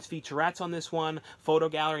the scenes featurettes on this one, photo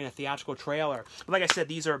gallery, and a theatrical trailer. But like I said,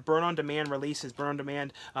 these are burn-on-demand releases,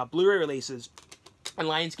 burn-on-demand Blu-ray releases. And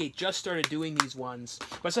Lionsgate just started doing these ones.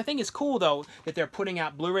 But I think it's cool, though, that they're putting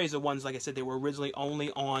out Blu-rays of ones, like I said, they were originally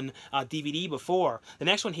only on DVD before. The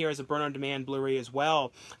next one here is a burn-on-demand Blu-ray as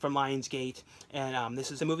well from Lionsgate. And this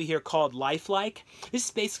is a movie here called Lifelike. This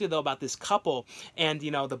is basically, though, about this couple. And,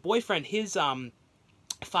 you know, the boyfriend, his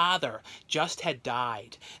father just had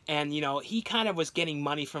died, and you know, he kind of was getting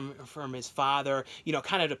money from his father, you know,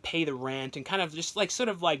 kind of to pay the rent and kind of just like sort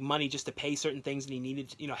of like money just to pay certain things that he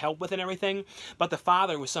needed, you know, help with and everything. But the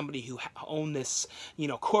father was somebody who owned this, you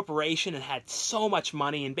know, corporation and had so much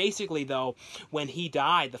money, and basically though, when he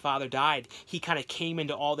died, the father died, he kind of came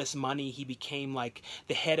into all this money. He became like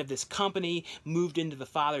the head of this company, moved into the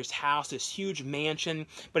father's house, this huge mansion.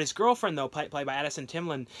 But his girlfriend, though, played by Addison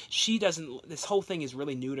Timlin, she doesn't, this whole thing is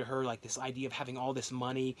really new to her, like this idea of having all this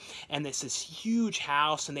money and this huge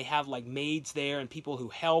house, and they have like maids there and people who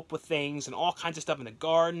help with things and all kinds of stuff in the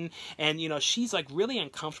garden, and you know, she's like really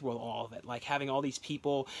uncomfortable with all of it, like having all these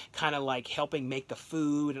people kind of like helping make the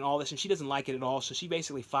food and all this, and she doesn't like it at all, so she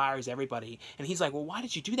basically fires everybody. And he's like, well, why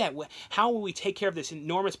did you do that? How will we take care of this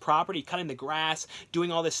enormous property, cutting the grass,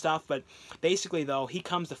 doing all this stuff? But basically though, he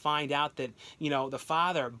comes to find out that, you know, the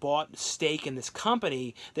father bought stake in this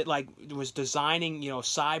company that like was designing, you know,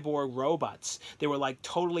 cyborg robots. They were like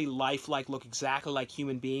totally lifelike, look exactly like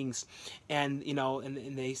human beings, and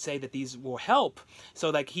and they say that these will help, so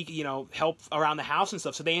like he help around the house and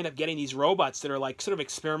stuff. So they end up getting these robots that are like sort of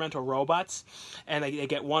experimental robots, and they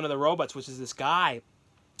get one of the robots, which is this guy,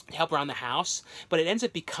 help around the house, but it ends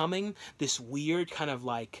up becoming this weird kind of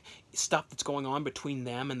like stuff that's going on between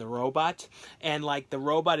them and the robot, and like the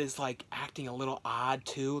robot is like acting a little odd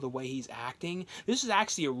too, the way he's acting. This is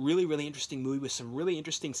actually a really, really interesting movie with some really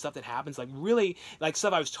interesting stuff that happens, like really like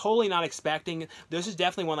stuff I was totally not expecting. This is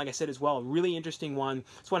definitely one, like I said as well, a really interesting one.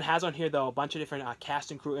 This one has on here though a bunch of different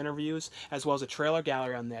cast and crew interviews, as well as a trailer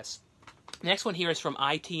gallery on this. The next one here is from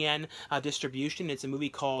ITN Distribution. It's a movie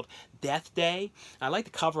called Death Day. I like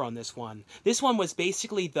the cover on this one. This one was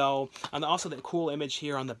basically, though, and also the cool image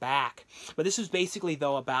here on the back, but this was basically,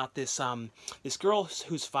 though, about this this girl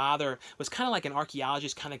whose father was kind of like an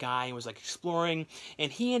archaeologist kind of guy and was like exploring,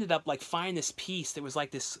 and he ended up like finding this piece that was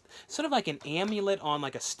like this sort of like an amulet on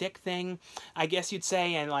like a stick thing, I guess you'd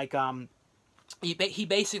say, and like he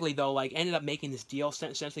basically, though, like ended up making this deal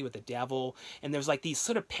essentially with the devil, and there's like these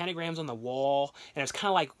sort of pentagrams on the wall, and it's kind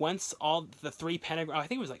of like once all the 3 pentagrams, I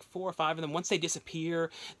think it was like 4 or 5 of them, once they disappear,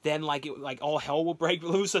 then like all hell will break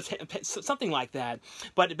loose, something like that.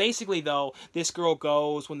 But basically, though, this girl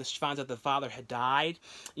goes, when she finds out the father had died,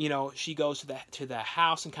 she goes to the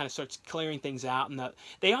house and kind of starts clearing things out, and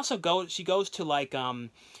she goes to like the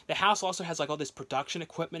house also has like all this production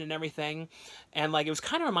equipment and everything, and like it was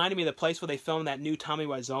kind of reminding me of the place where they filmed that new Tommy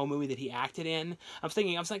Wiseau movie that he acted in. I was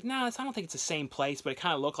like, no, I don't think it's the same place, but it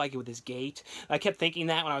kind of looked like it with his gate. I kept thinking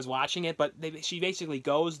that when I was watching it, but she basically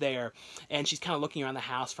goes there, and she's kind of looking around the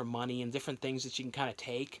house for money and different things that she can kind of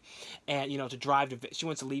take, and, to drive to, she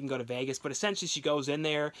wants to leave and go to Vegas, but essentially she goes in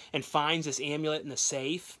there and finds this amulet in the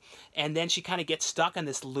safe, and then she kind of gets stuck on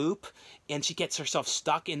this loop, and she gets herself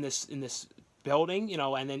stuck in this building,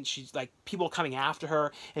 and then she's like people coming after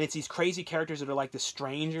her, and it's these crazy characters that are like the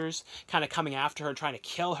strangers kind of coming after her and trying to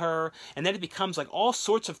kill her, and then it becomes like all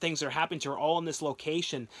sorts of things that are happening to her all in this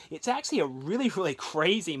location. It's actually a really, really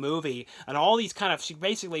crazy movie, and all these she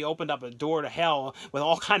basically opened up a door to hell with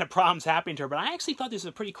all kind of problems happening to her, but I actually thought this was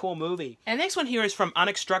a pretty cool movie. And the next one here is from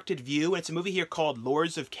Unextracted View, and it's a movie here called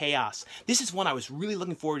Lords of Chaos. This is one I was really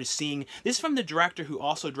looking forward to seeing. This is from the director who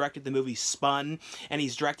also directed the movie Spun, and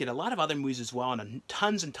he's directed a lot of other movies as well, and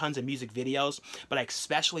tons of music videos, but I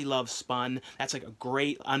especially love Spun. That's like a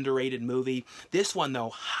great underrated movie. This one, though,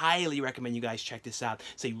 highly recommend you guys check this out.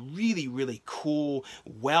 It's a really, really cool,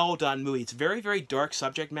 well done movie. It's very, very dark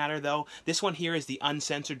subject matter, though. This one here is the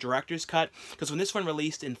uncensored director's cut, because when this one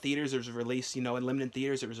released in theaters, it was released, in limited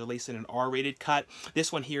theaters, it was released in an R-rated cut.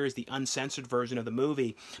 This one here is the uncensored version of the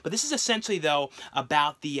movie. But this is essentially, though,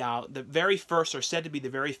 about the very first, or said to be the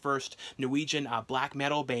very first, Norwegian black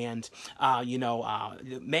metal band,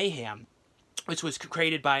 Mayhem, which was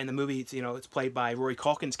created by, in the movie, it's played by Rory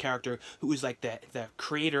Culkin's character, who was like the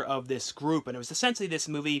creator of this group. And it was essentially, this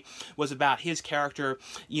movie was about his character,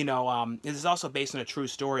 this is also based on a true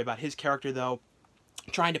story about his character, though,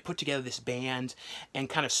 trying to put together this band and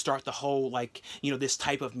kind of start the whole, like, this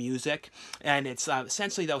type of music. And it's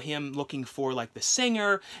essentially, though, him looking for, like, the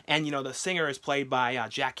singer, and, the singer is played by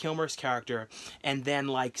Jack Kilmer's character, and then,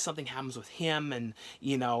 like, something happens with him, and,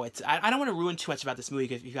 it's, I don't want to ruin too much about this movie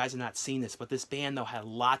if you guys have not seen this, but this band, though, had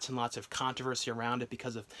lots and lots of controversy around it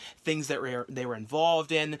because of things that they were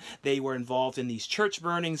involved in. They were involved in these church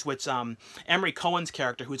burnings, which Emery Cohen's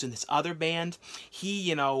character, who's in this other band,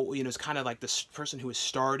 he, is kind of like this person who was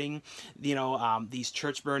starting, these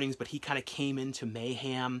church burnings, but he kind of came into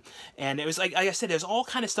Mayhem, and it was like I said, there's all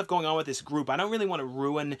kind of stuff going on with this group. I don't really want to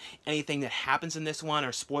ruin anything that happens in this one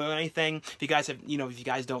or spoil anything. If you guys have, if you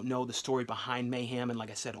guys don't know the story behind Mayhem, and like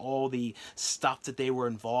I said, all the stuff that they were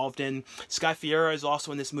involved in. Sky Fiera is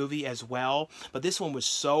also in this movie as well, but this one was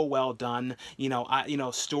so well done,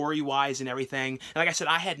 story-wise and everything. And like I said,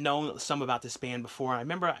 I had known some about this band before. I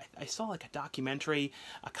remember I saw like a documentary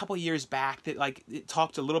a couple years back that like it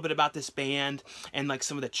talked a little bit about this band and like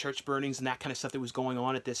some of the church burnings and that kind of stuff that was going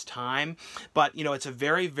on at this time. But it's a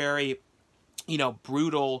very, very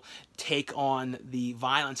brutal take on the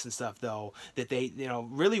violence and stuff, though, that they,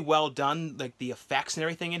 really well done, like the effects and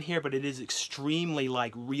everything in here, but it is extremely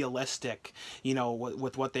like realistic,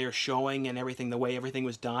 with what they are showing and everything, the way everything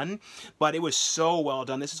was done. But it was so well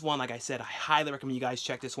done. This is one, like I said, I highly recommend you guys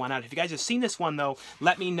check this one out. If you guys have seen this one, though,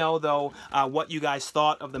 let me know, though, what you guys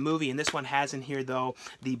thought of the movie. And this one has in here, though,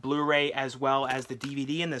 the Blu-ray as well as the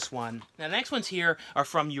DVD in this one. Now, the next ones here are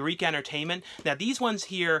from Eureka Entertainment. Now, these ones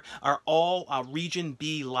here are all Region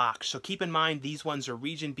B locks. So keep in mind, these ones are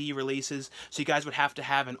Region B releases, so you guys would have to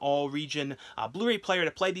have an all-region Blu-ray player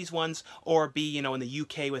to play these ones, or be, you know, in the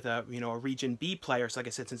UK with a, you know, a Region B player. So like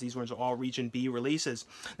I said, since these ones are all Region B releases.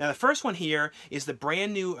 Now the first one here is the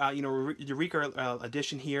brand new, you know, Eureka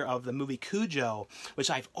edition here of the movie Cujo, which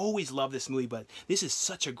I've always loved this movie, but this is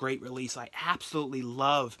such a great release. I absolutely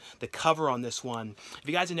love the cover on this one. If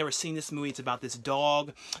you guys have never seen this movie, it's about this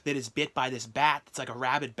dog that is bit by this bat. It's like a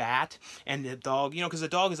rabid bat, and the dog, you know, because the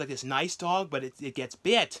dog is like this nice dog, but it gets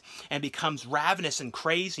bit and becomes ravenous and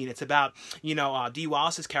crazy. And it's about, you know, Dee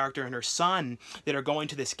Wallace's character and her son that are going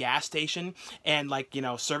to this gas station and, like, you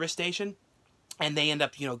know, service station. And they end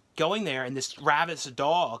up, you know, going there, and this ravenous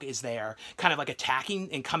dog is there, kind of like attacking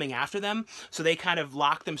and coming after them. So they kind of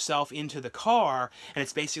lock themselves into the car, and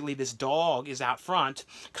it's basically this dog is out front,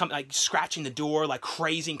 like scratching the door like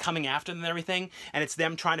crazy and coming after them and everything. And it's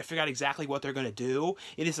them trying to figure out exactly what they're going to do.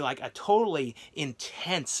 It is like a totally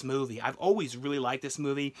intense movie. I've always really liked this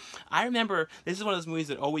movie. I remember this is one of those movies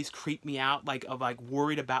that always creeped me out, like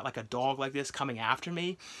worried about like a dog like this coming after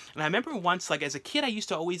me. And I remember once, like as a kid, I used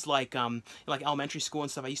to always like elementary school and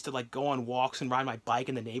stuff, I used to like go on walks and ride my bike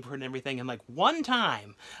in the neighborhood and everything, and like one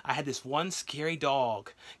time I had this one scary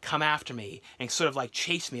dog come after me and sort of like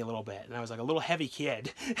chase me a little bit, and I was like a little heavy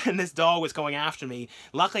kid and this dog was going after me.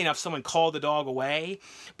 Luckily enough, someone called the dog away,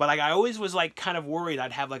 but like I always was like kind of worried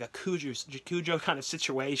I'd have like a Cujo kind of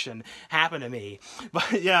situation happen to me.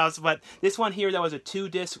 But yeah, but this one here, that was a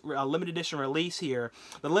 2-disc limited edition release here.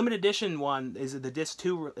 The limited edition one is the disc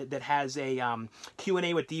 2 that has a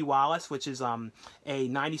Q&A with Dee Wallace, which is a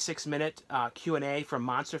 96-minute Q&A from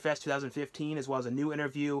MonsterFest 2015, as well as a new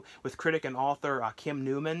interview with critic and author Kim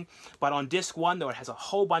Newman. But on disc 1, though, it has a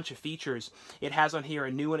whole bunch of features. It has on here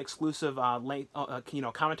a new and exclusive you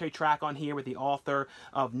know, commentary track on here with the author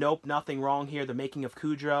of Nope, Nothing Wrong Here, The Making of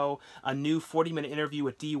Cujo, a new 40-minute interview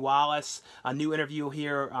with Dee Wallace, a new interview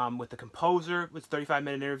here with the composer, with a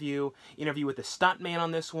 35-minute interview with the stuntman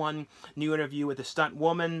on this one, new interview with the stunt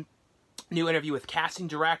woman, new interview with casting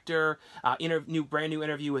director, brand new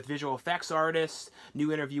interview with visual effects artist,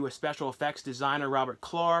 new interview with special effects designer Robert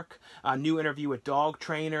Clark, new interview with dog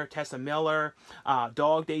trainer Tessa Miller,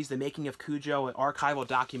 Dog Days, The Making of Cujo, an archival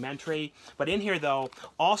documentary. But in here, though,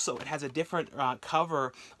 also it has a different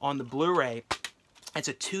cover on the Blu-ray. It's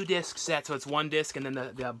a 2-disc set, so it's 1 disc and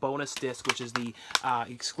then the bonus disc, which is the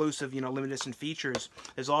exclusive, you know, limited edition features.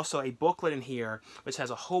 There's also a booklet in here, which has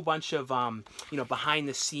a whole bunch of, you know, behind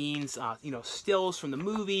the scenes, you know, stills from the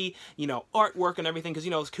movie, you know, artwork and everything, because,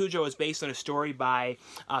 you know, Cujo is based on a story by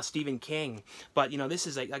Stephen King. But, you know, this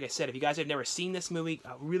is, like I said, if you guys have never seen this movie,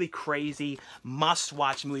 a really crazy,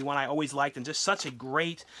 must-watch movie, one I always liked, and just such a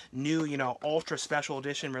great new, you know, ultra special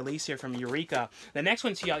edition release here from Eureka. The next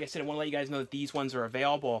one's here, like I said, I want to let you guys know that these ones are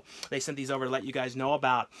available. They sent these over to let you guys know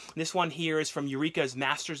about. This one here is from Eureka's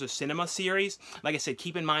Masters of Cinema series. Like I said,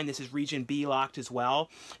 keep in mind this is Region B locked as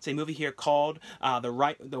well. It's a movie here called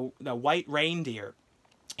The White Reindeer.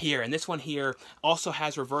 Here, and this one here also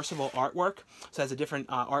has reversible artwork, so it has a different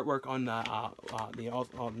artwork on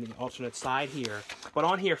the alternate side here. But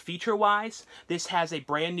on here, feature-wise, this has a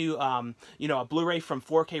brand new, you know, a Blu-ray from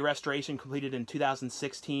 4K restoration completed in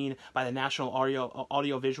 2016 by the National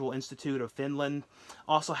Audiovisual Institute of Finland.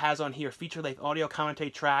 Also has on here feature-length audio commentary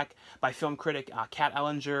track by film critic Kat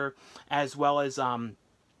Ellinger, as well as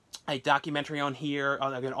a documentary on here,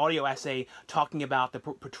 like an audio essay talking about the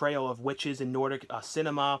portrayal of witches in Nordic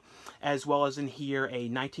cinema, as well as in here a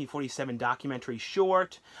 1947 documentary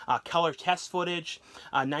short, color test footage,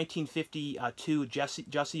 1952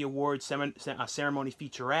 Jussie Award ceremony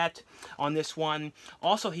featurette on this one.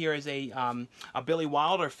 Also here is a Billy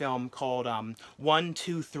Wilder film called 1,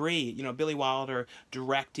 2, 3. You know, Billy Wilder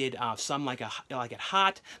directed Some Like It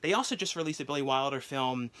Hot. They also just released a Billy Wilder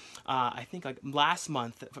film, I think like last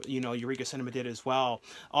month. You know, Eureka Cinema did as well.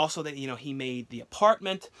 Also, that, you know, he made The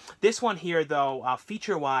Apartment. This one here, though,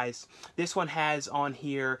 feature-wise, this one has on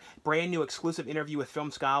here brand new exclusive interview with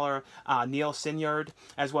film scholar Neil Sinyard,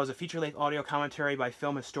 as well as a feature-length audio commentary by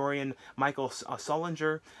film historian Michael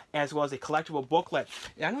Sullinger, as well as a collectible booklet.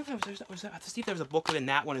 I don't know if I have to see if there was a booklet in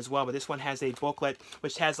that one as well, but this one has a booklet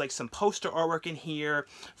which has like some poster artwork in here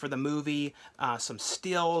for the movie, some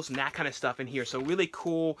stills and that kind of stuff in here. So really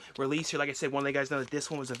cool release here. Like I said, want to let you guys know that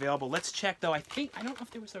this one was available. Let's check though. I don't know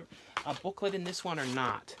if there was a booklet in this one or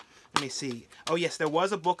not. Let me see. Oh yes, there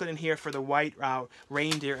was a booklet in here for the White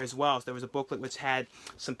Reindeer as well. So there was a booklet which had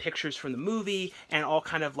some pictures from the movie and all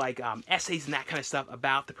kind of like essays and that kind of stuff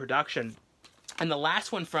about the production. And the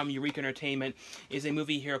last one from Eureka Entertainment is a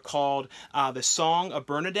movie here called The Song of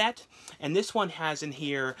Bernadette. And this one has in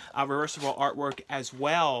here reversible artwork as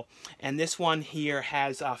well. And this one here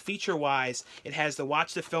has, feature-wise, it has the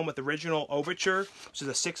Watch the Film with Original Overture, which is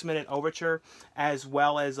a 6-minute overture, as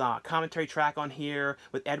well as a commentary track on here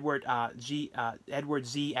with Edward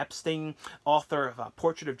Z. Epstein, author of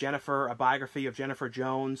Portrait of Jennifer, a biography of Jennifer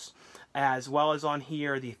Jones, as well as on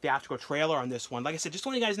here the theatrical trailer on this one. Like I said, just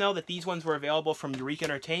want you guys know that these ones were available from Eureka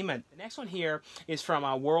Entertainment. The next one here is from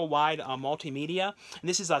Worldwide Multimedia, and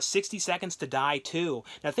this is 60 Seconds to Die 2.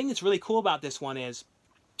 Now, the thing that's really cool about this one is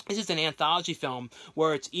this is an anthology film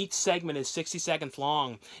where each segment is 60 seconds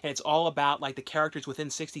long, and it's all about like the characters within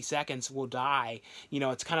 60 seconds will die. You know,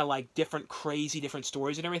 it's kind of like crazy different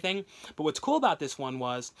stories and everything. But what's cool about this one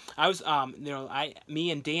was I was, me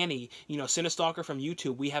and Danny, Cinestalker from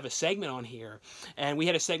YouTube, we have a segment on here, and we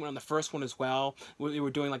had a segment on the first one as well. We were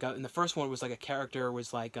doing in the first one it was like a character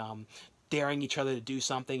was like daring each other to do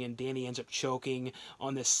something, and Danny ends up choking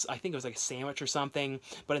on this, I think it was like a sandwich or something.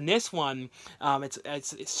 But in this one,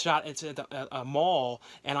 it's shot, it's at a mall,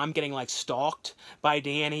 and I'm getting like stalked by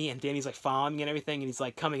Danny, and Danny's like following me and everything, and he's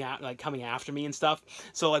like coming after me and stuff.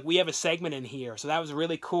 So like we have a segment in here, so that was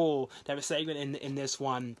really cool to have a segment in this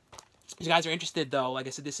one. If you guys are interested, though, like I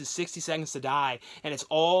said, this is 60 Seconds to Die, and it's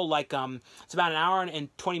all like, it's about an hour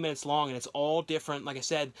and 20 minutes long, and it's all different, like I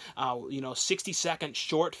said, 60-second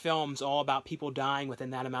short films all about people dying within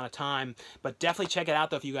that amount of time. But definitely check it out,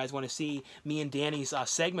 though, if you guys want to see me and Danny's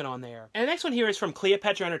segment on there. And the next one here is from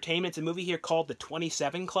Cleopatra Entertainment. It's a movie here called The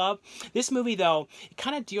 27 Club. This movie, though, it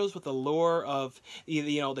kind of deals with the lore of,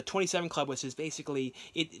 the 27 Club, which is basically,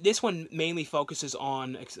 this one mainly focuses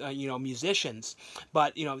on, musicians,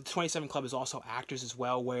 but, the 27 Club is also actors as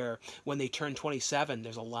well, where when they turn 27,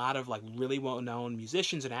 there's a lot of like really well-known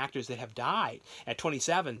musicians and actors that have died at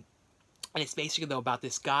 27. And it's basically, though, about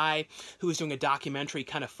this guy who was doing a documentary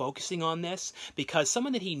kind of focusing on this, because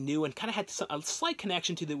someone that he knew and kind of had a slight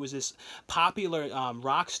connection to, that was this popular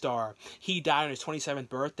rock star. He died on his 27th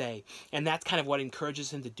birthday, and that's kind of what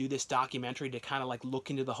encourages him to do this documentary, to kind of like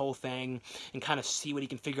look into the whole thing and kind of see what he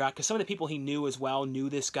can figure out, because some of the people he knew as well knew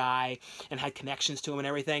this guy and had connections to him and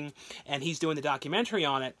everything, and he's doing the documentary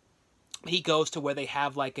on it. He goes to where they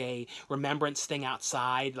have like a remembrance thing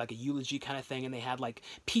outside, like a eulogy kind of thing, and they had like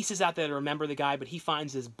pieces out there to remember the guy, but he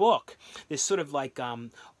finds this book, this sort of like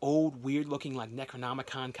old, weird looking like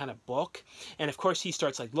Necronomicon kind of book, and of course he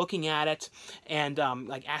starts like looking at it and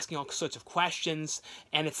like asking all sorts of questions,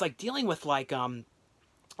 and it's like dealing with like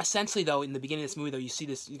essentially, though, in the beginning of this movie, though, you see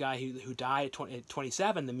this guy who died at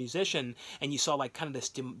 27, the musician, and you saw like kind of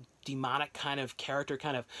this demonic kind of character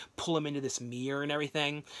kind of pull him into this mirror and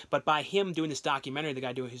everything. But by him doing this documentary, the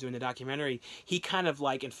guy who's doing the documentary, he kind of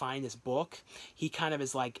like, in finding this book, he kind of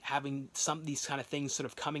is like having these kind of things sort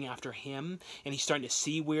of coming after him, and he's starting to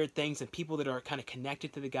see weird things, and people that are kind of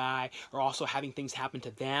connected to the guy are also having things happen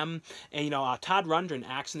to them. And Todd Rundgren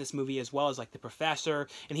acts in this movie as well as like the professor,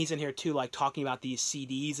 and he's in here too, like talking about these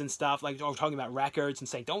CDs and stuff, like talking about records and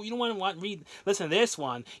saying, you don't want to listen to this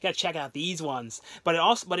one, you gotta check out these ones. But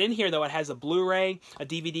in here, though, it has a Blu-ray, a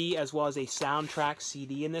DVD, as well as a soundtrack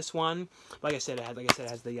CD in this one. Like I said, it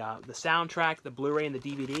has the soundtrack, the Blu-ray, and the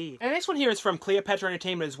DVD. And the next one here is from Cleopatra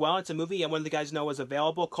Entertainment as well. It's a movie one of the guys know is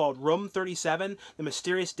available called Room 37: The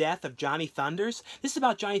Mysterious Death of Johnny Thunders. This is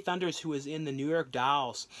about Johnny Thunders, who was in the New York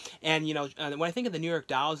Dolls. And when I think of the New York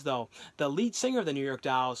Dolls, though, the lead singer of the New York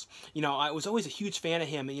Dolls, I was always a huge fan of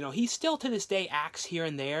him. And he still to this day acts here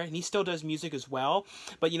and there, and he still does music as well.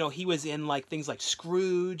 But he was in like things like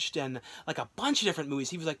Scrooge and like a bunch of different movies.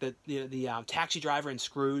 He was like the taxi driver in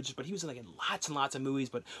Scrooge, but he was like in lots and lots of movies.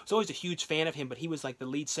 But I was always a huge fan of him. But he was like the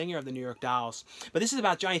lead singer of the New York Dolls. But this is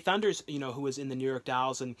about Johnny Thunders, who was in the New York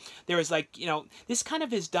Dolls, and there was like this kind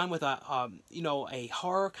of is done with a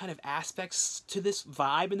horror kind of aspects to this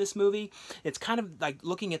vibe in this movie. It's kind of like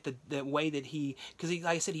looking at the way that because like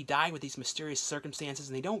I said, he died with these mysterious circumstances,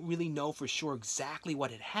 and they don't really know for sure exactly what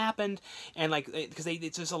had happened, and like because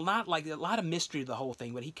there's a lot of mystery to the whole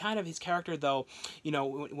thing. But his character, though,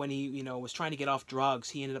 when he was trying to get off drugs,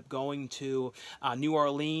 he ended up going to New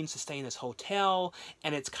Orleans to stay in this hotel,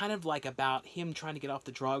 and it's kind of like about him trying to get off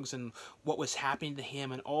the drugs and what was happening to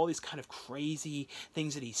him and all these kind of crazy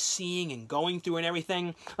things that he's seeing and going through and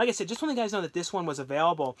everything. Like I said, just want you guys know that this one was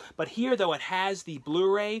available. But here, though, it has the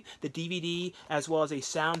Blu-ray, the DVD, as well as a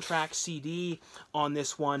soundtrack CD on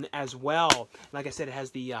this one as well. Like I said, it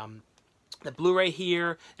has the the Blu-ray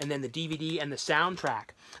here, and then the DVD and the soundtrack.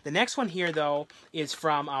 The next one here, though, is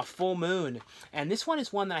from Full Moon, and this one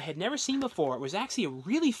is one that I had never seen before. It was actually a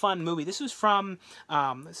really fun movie. This was from,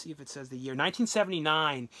 let's see if it says the year,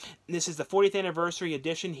 1979. This is the 40th anniversary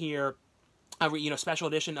edition here. Special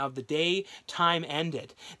edition of The Day Time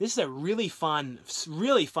Ended. This is a really fun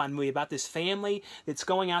movie about this family that's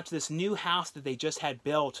going out to this new house that they just had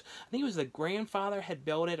built. I think it was the grandfather had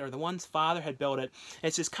built it, or the one's father had built it. And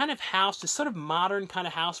it's this kind of house, this sort of modern kind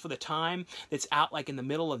of house for the time that's out like in the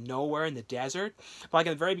middle of nowhere in the desert. But like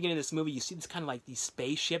at the very beginning of this movie, you see this kind of like these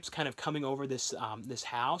spaceships kind of coming over this this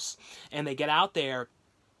house, and they get out there.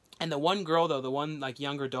 And the one girl, though, the one, like,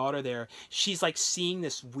 younger daughter there, she's, like, seeing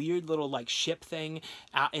this weird little, like, ship thing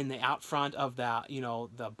out in the out front of the,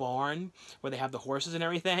 the barn where they have the horses and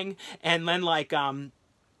everything. And then, like,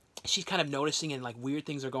 she's kind of noticing and like weird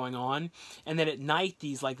things are going on, and then at night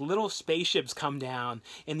these like little spaceships come down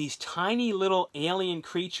and these tiny little alien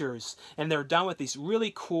creatures, and they're done with these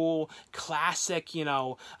really cool classic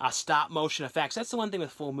stop motion effects. That's the one thing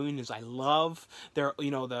with Full Moon is I love their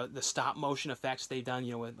the stop motion effects they've done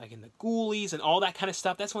with like in the Ghoulies and all that kind of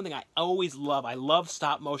stuff. That's one thing I always love. I love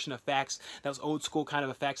stop motion effects, those old school kind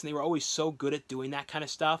of effects, and they were always so good at doing that kind of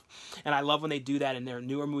stuff. And I love when they do that in their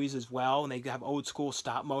newer movies as well, and they have old school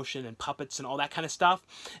stop motion and puppets and all that kind of stuff.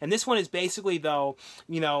 And this one is basically, though,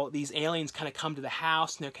 these aliens kind of come to the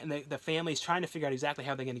house, and the family's trying to figure out exactly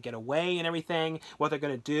how they're going to get away and everything, what they're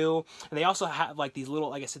going to do. And they also have like these little,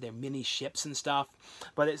 like I said, they're mini ships and stuff.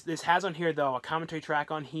 But this has on here, though, a commentary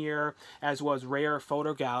track on here, as well as rare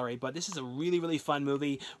photo gallery. But this is a really, really fun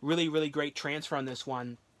movie. Really, really great transfer on this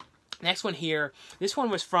one. Next one here, this one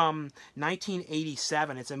was from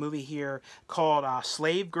 1987. It's a movie here called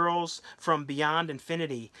Slave Girls from Beyond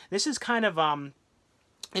Infinity. This is kind of,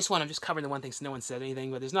 this one I'm just covering the one thing so no one said anything,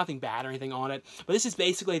 but there's nothing bad or anything on it. But this is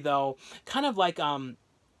basically, though, kind of like,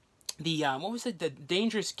 the what was it, the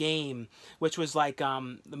Dangerous Game, which was like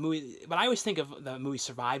the movie, but I always think of the movie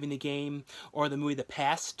Surviving the Game or the movie The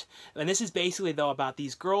Pest. And this is basically, though, about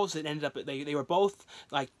these girls that ended up, they were both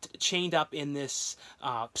like chained up in this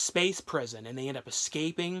space prison, and they end up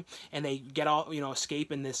escaping, and they get all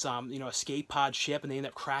escape in this escape pod ship, and they end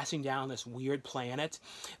up crashing down on this weird planet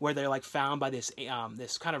where they're like found by this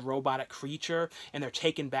this kind of robotic creature, and they're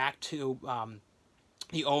taken back to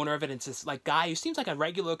the owner of it. And it's this like guy who seems like a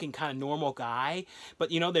regular looking kind of normal guy, but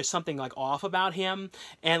there's something like off about him,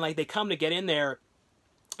 and like they come to get in there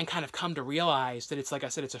and kind of come to realize that it's, like I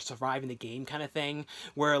said, it's a surviving the game kind of thing,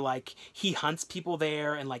 where like he hunts people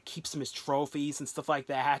there and like keeps them as trophies and stuff like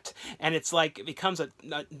that. And it's like it becomes a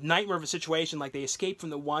nightmare of a situation. Like they escape from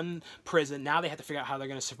the one prison, now they have to figure out how they're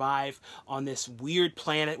going to survive on this weird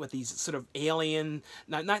planet with these sort of alien,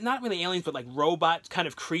 not really aliens, but like robot kind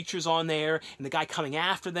of creatures on there, and the guy coming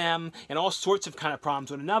after them, and all sorts of kind of problems.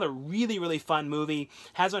 But another really, really fun movie.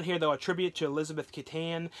 Has on here, though, a tribute to Elizabeth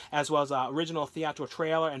Catan, as well as original theatrical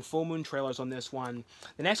trailer and Full Moon trailers on this one.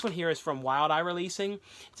 The next one here is from Wild Eye Releasing.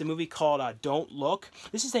 It's a movie called Don't Look.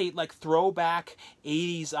 This is a like throwback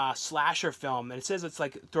 80s slasher film, and it says it's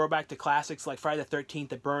like throwback to classics like Friday the 13th,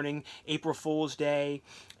 The Burning, April Fool's Day.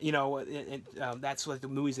 That's like the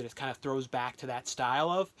movies that it kind of throws back to that style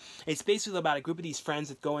of. It's basically about a group of these friends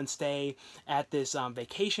that go and stay at this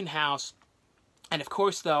vacation house, and of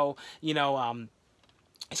course, though, it's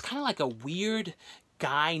kind of like a weird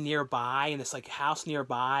guy nearby in this like house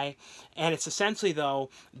nearby, and it's essentially, though,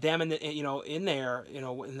 them in the in there,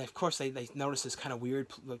 and of course they notice this kind of weird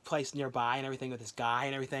place nearby and everything with this guy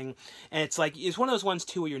and everything. And it's like, it's one of those ones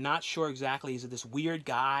too where you're not sure exactly, is it this weird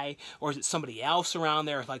guy or is it somebody else around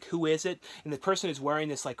there, like who is it? And the person is wearing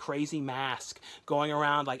this like crazy mask, going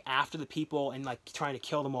around like after the people and like trying to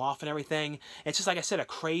kill them off and everything. It's just, like I said, a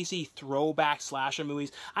crazy throwback slasher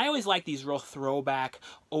movies. I always like these real throwback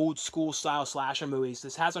old school style slasher movies.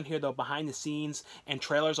 This has on here, though, behind the scenes and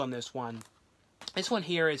trailers on this one. This one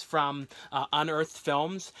here is from Unearthed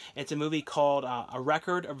Films. It's a movie called A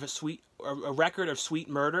Record of Sweet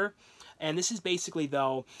Murder. And this is basically,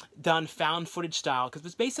 though, done found footage style, because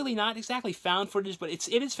it's basically not exactly found footage, but it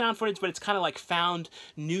is found footage, but it's kind of like found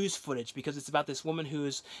news footage, because it's about this woman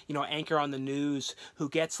who's, anchor on the news, who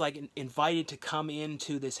gets like invited to come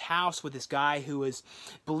into this house with this guy who is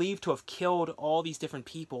believed to have killed all these different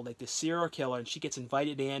people, like this serial killer, and she gets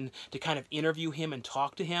invited in to kind of interview him and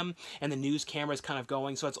talk to him, and the news camera is kind of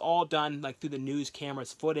going, so it's all done like through the news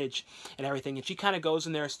camera's footage and everything. And she kind of goes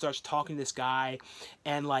in there and starts talking to this guy,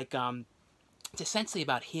 and like it's essentially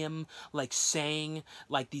about him like saying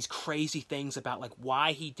like these crazy things about like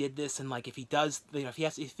why he did this, and like if he does, you know, if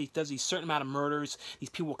he does these certain amount of murders, these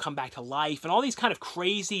people will come back to life, and all these kind of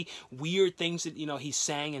crazy weird things that, you know, he's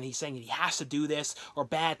saying, and he's saying that he has to do this or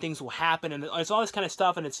bad things will happen, and it's all this kind of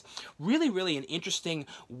stuff, and it's really an interesting,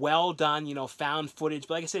 well done, you know, found footage.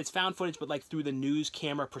 But like I said, it's found footage, but like through the news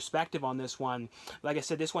camera perspective on this one. Like I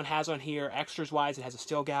said, this one has on here extras wise, it has a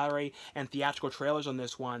still gallery and theatrical trailers on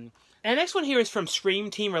this one. And the next one here is from Scream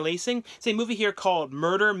Team Releasing. It's a movie here called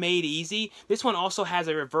Murder Made Easy. This one also has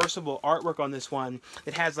a reversible artwork on this one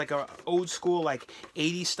that has like a old school like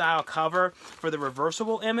 80s style cover for the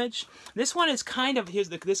reversible image. This one is kind of, here's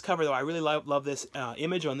this cover though, I really love this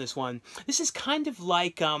image on this one. This is kind of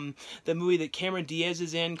like the movie that Cameron Diaz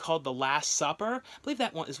is in called The Last Supper. I believe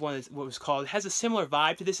that one is what it was called. It has a similar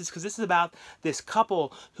vibe to this, because this is about this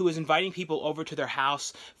couple who is inviting people over to their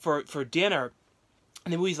house for dinner.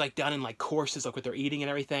 And the movie's like done in like courses, like what they're eating and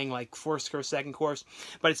everything, like first course, second course.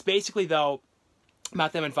 But it's basically though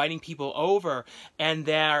about them inviting people over, and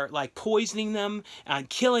they're like poisoning them and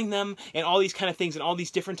killing them and all these kind of things in all these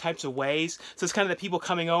different types of ways. So it's kind of the people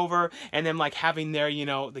coming over and then like having their, you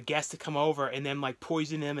know, the guests to come over and then like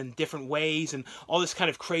poison them in different ways and all this kind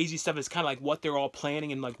of crazy stuff. It's kind of like what they're all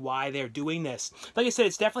planning and like why they're doing this. Like I said,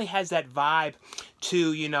 it definitely has that vibe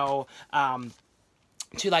to, you know,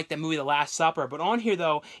 to like the movie The Last Supper. But on here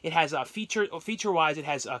though, it has a feature-wise, it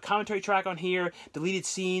has a commentary track on here, deleted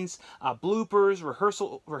scenes, bloopers,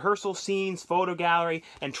 rehearsal scenes, photo gallery,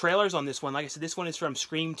 and trailers on this one. Like I said, this one is from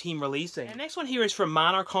Scream Team Releasing. And the next one here is from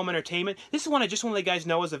Monarch Home Entertainment. This is one I just want to let you guys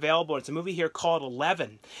know is available. It's a movie here called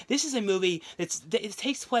 11. This is a movie it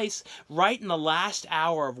takes place right in the last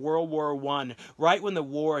hour of World War I, right when the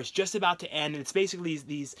war is just about to end. And it's basically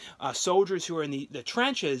these soldiers who are in the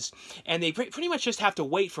trenches, and they pretty much just have to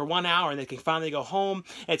wait for 1 hour and they can finally go home.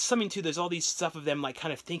 And it's something too, there's all these stuff of them like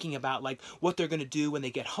kind of thinking about like what they're going to do when they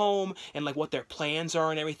get home and like what their plans are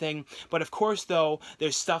and everything. But of course though,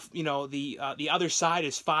 there's stuff, you know, the other side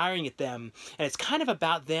is firing at them, and it's kind of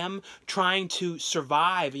about them trying to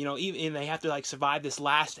survive, you know, even they have to like survive this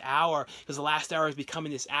last hour, because the last hour is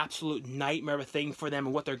becoming this absolute nightmare of a thing for them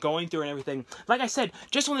and what they're going through and everything. Like I said,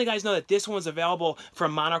 just want to let you guys know that this one is available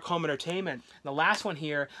from Monarch Home Entertainment. The last one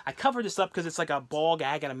here, I covered this up because it's like a ball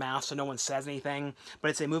gag and a mouse, so no one says anything.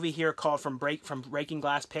 But it's a movie here called from Breaking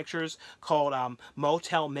Glass Pictures called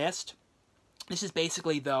Motel Mist. This is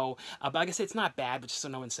basically, though, like I said, it's not bad, but just so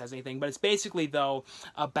no one says anything. But it's basically, though,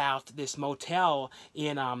 about this motel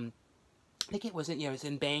in I think it was in, you know, it's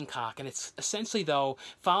in Bangkok, and it's essentially though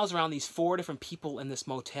follows around these 4 different people in this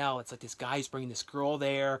motel. It's like this guy who's bringing this girl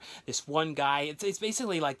there, this one guy. It's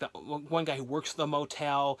basically like the one guy who works for the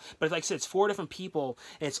motel, but like I said, it's 4 different people,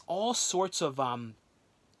 and it's all sorts of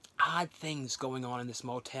odd things going on in this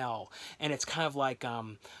motel. And it's kind of like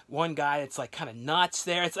one guy that's like kind of nuts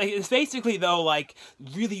there. It's basically though like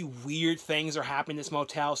really weird things are happening in this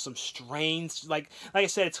motel. Some strange, like I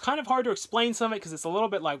said, it's kind of hard to explain some of it because it's a little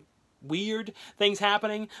bit like weird things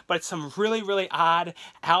happening, but it's some really odd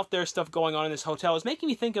out there stuff going on in this hotel. It's making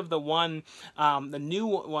me think of the one, the new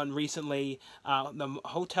one recently, the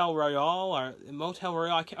Hotel Royale or Motel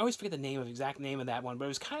Royale. I always forget the exact name of that one, but it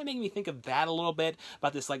was kind of making me think of that a little bit,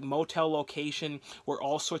 about this like motel location where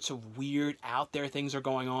all sorts of weird out there things are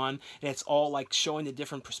going on, and it's all like showing the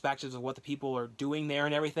different perspectives of what the people are doing there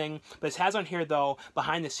and everything. But it has on here though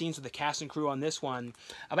behind the scenes with the cast and crew on this one.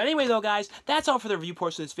 But anyway though guys, that's all for the review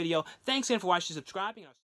portion of this video. Thanks again for watching and subscribing.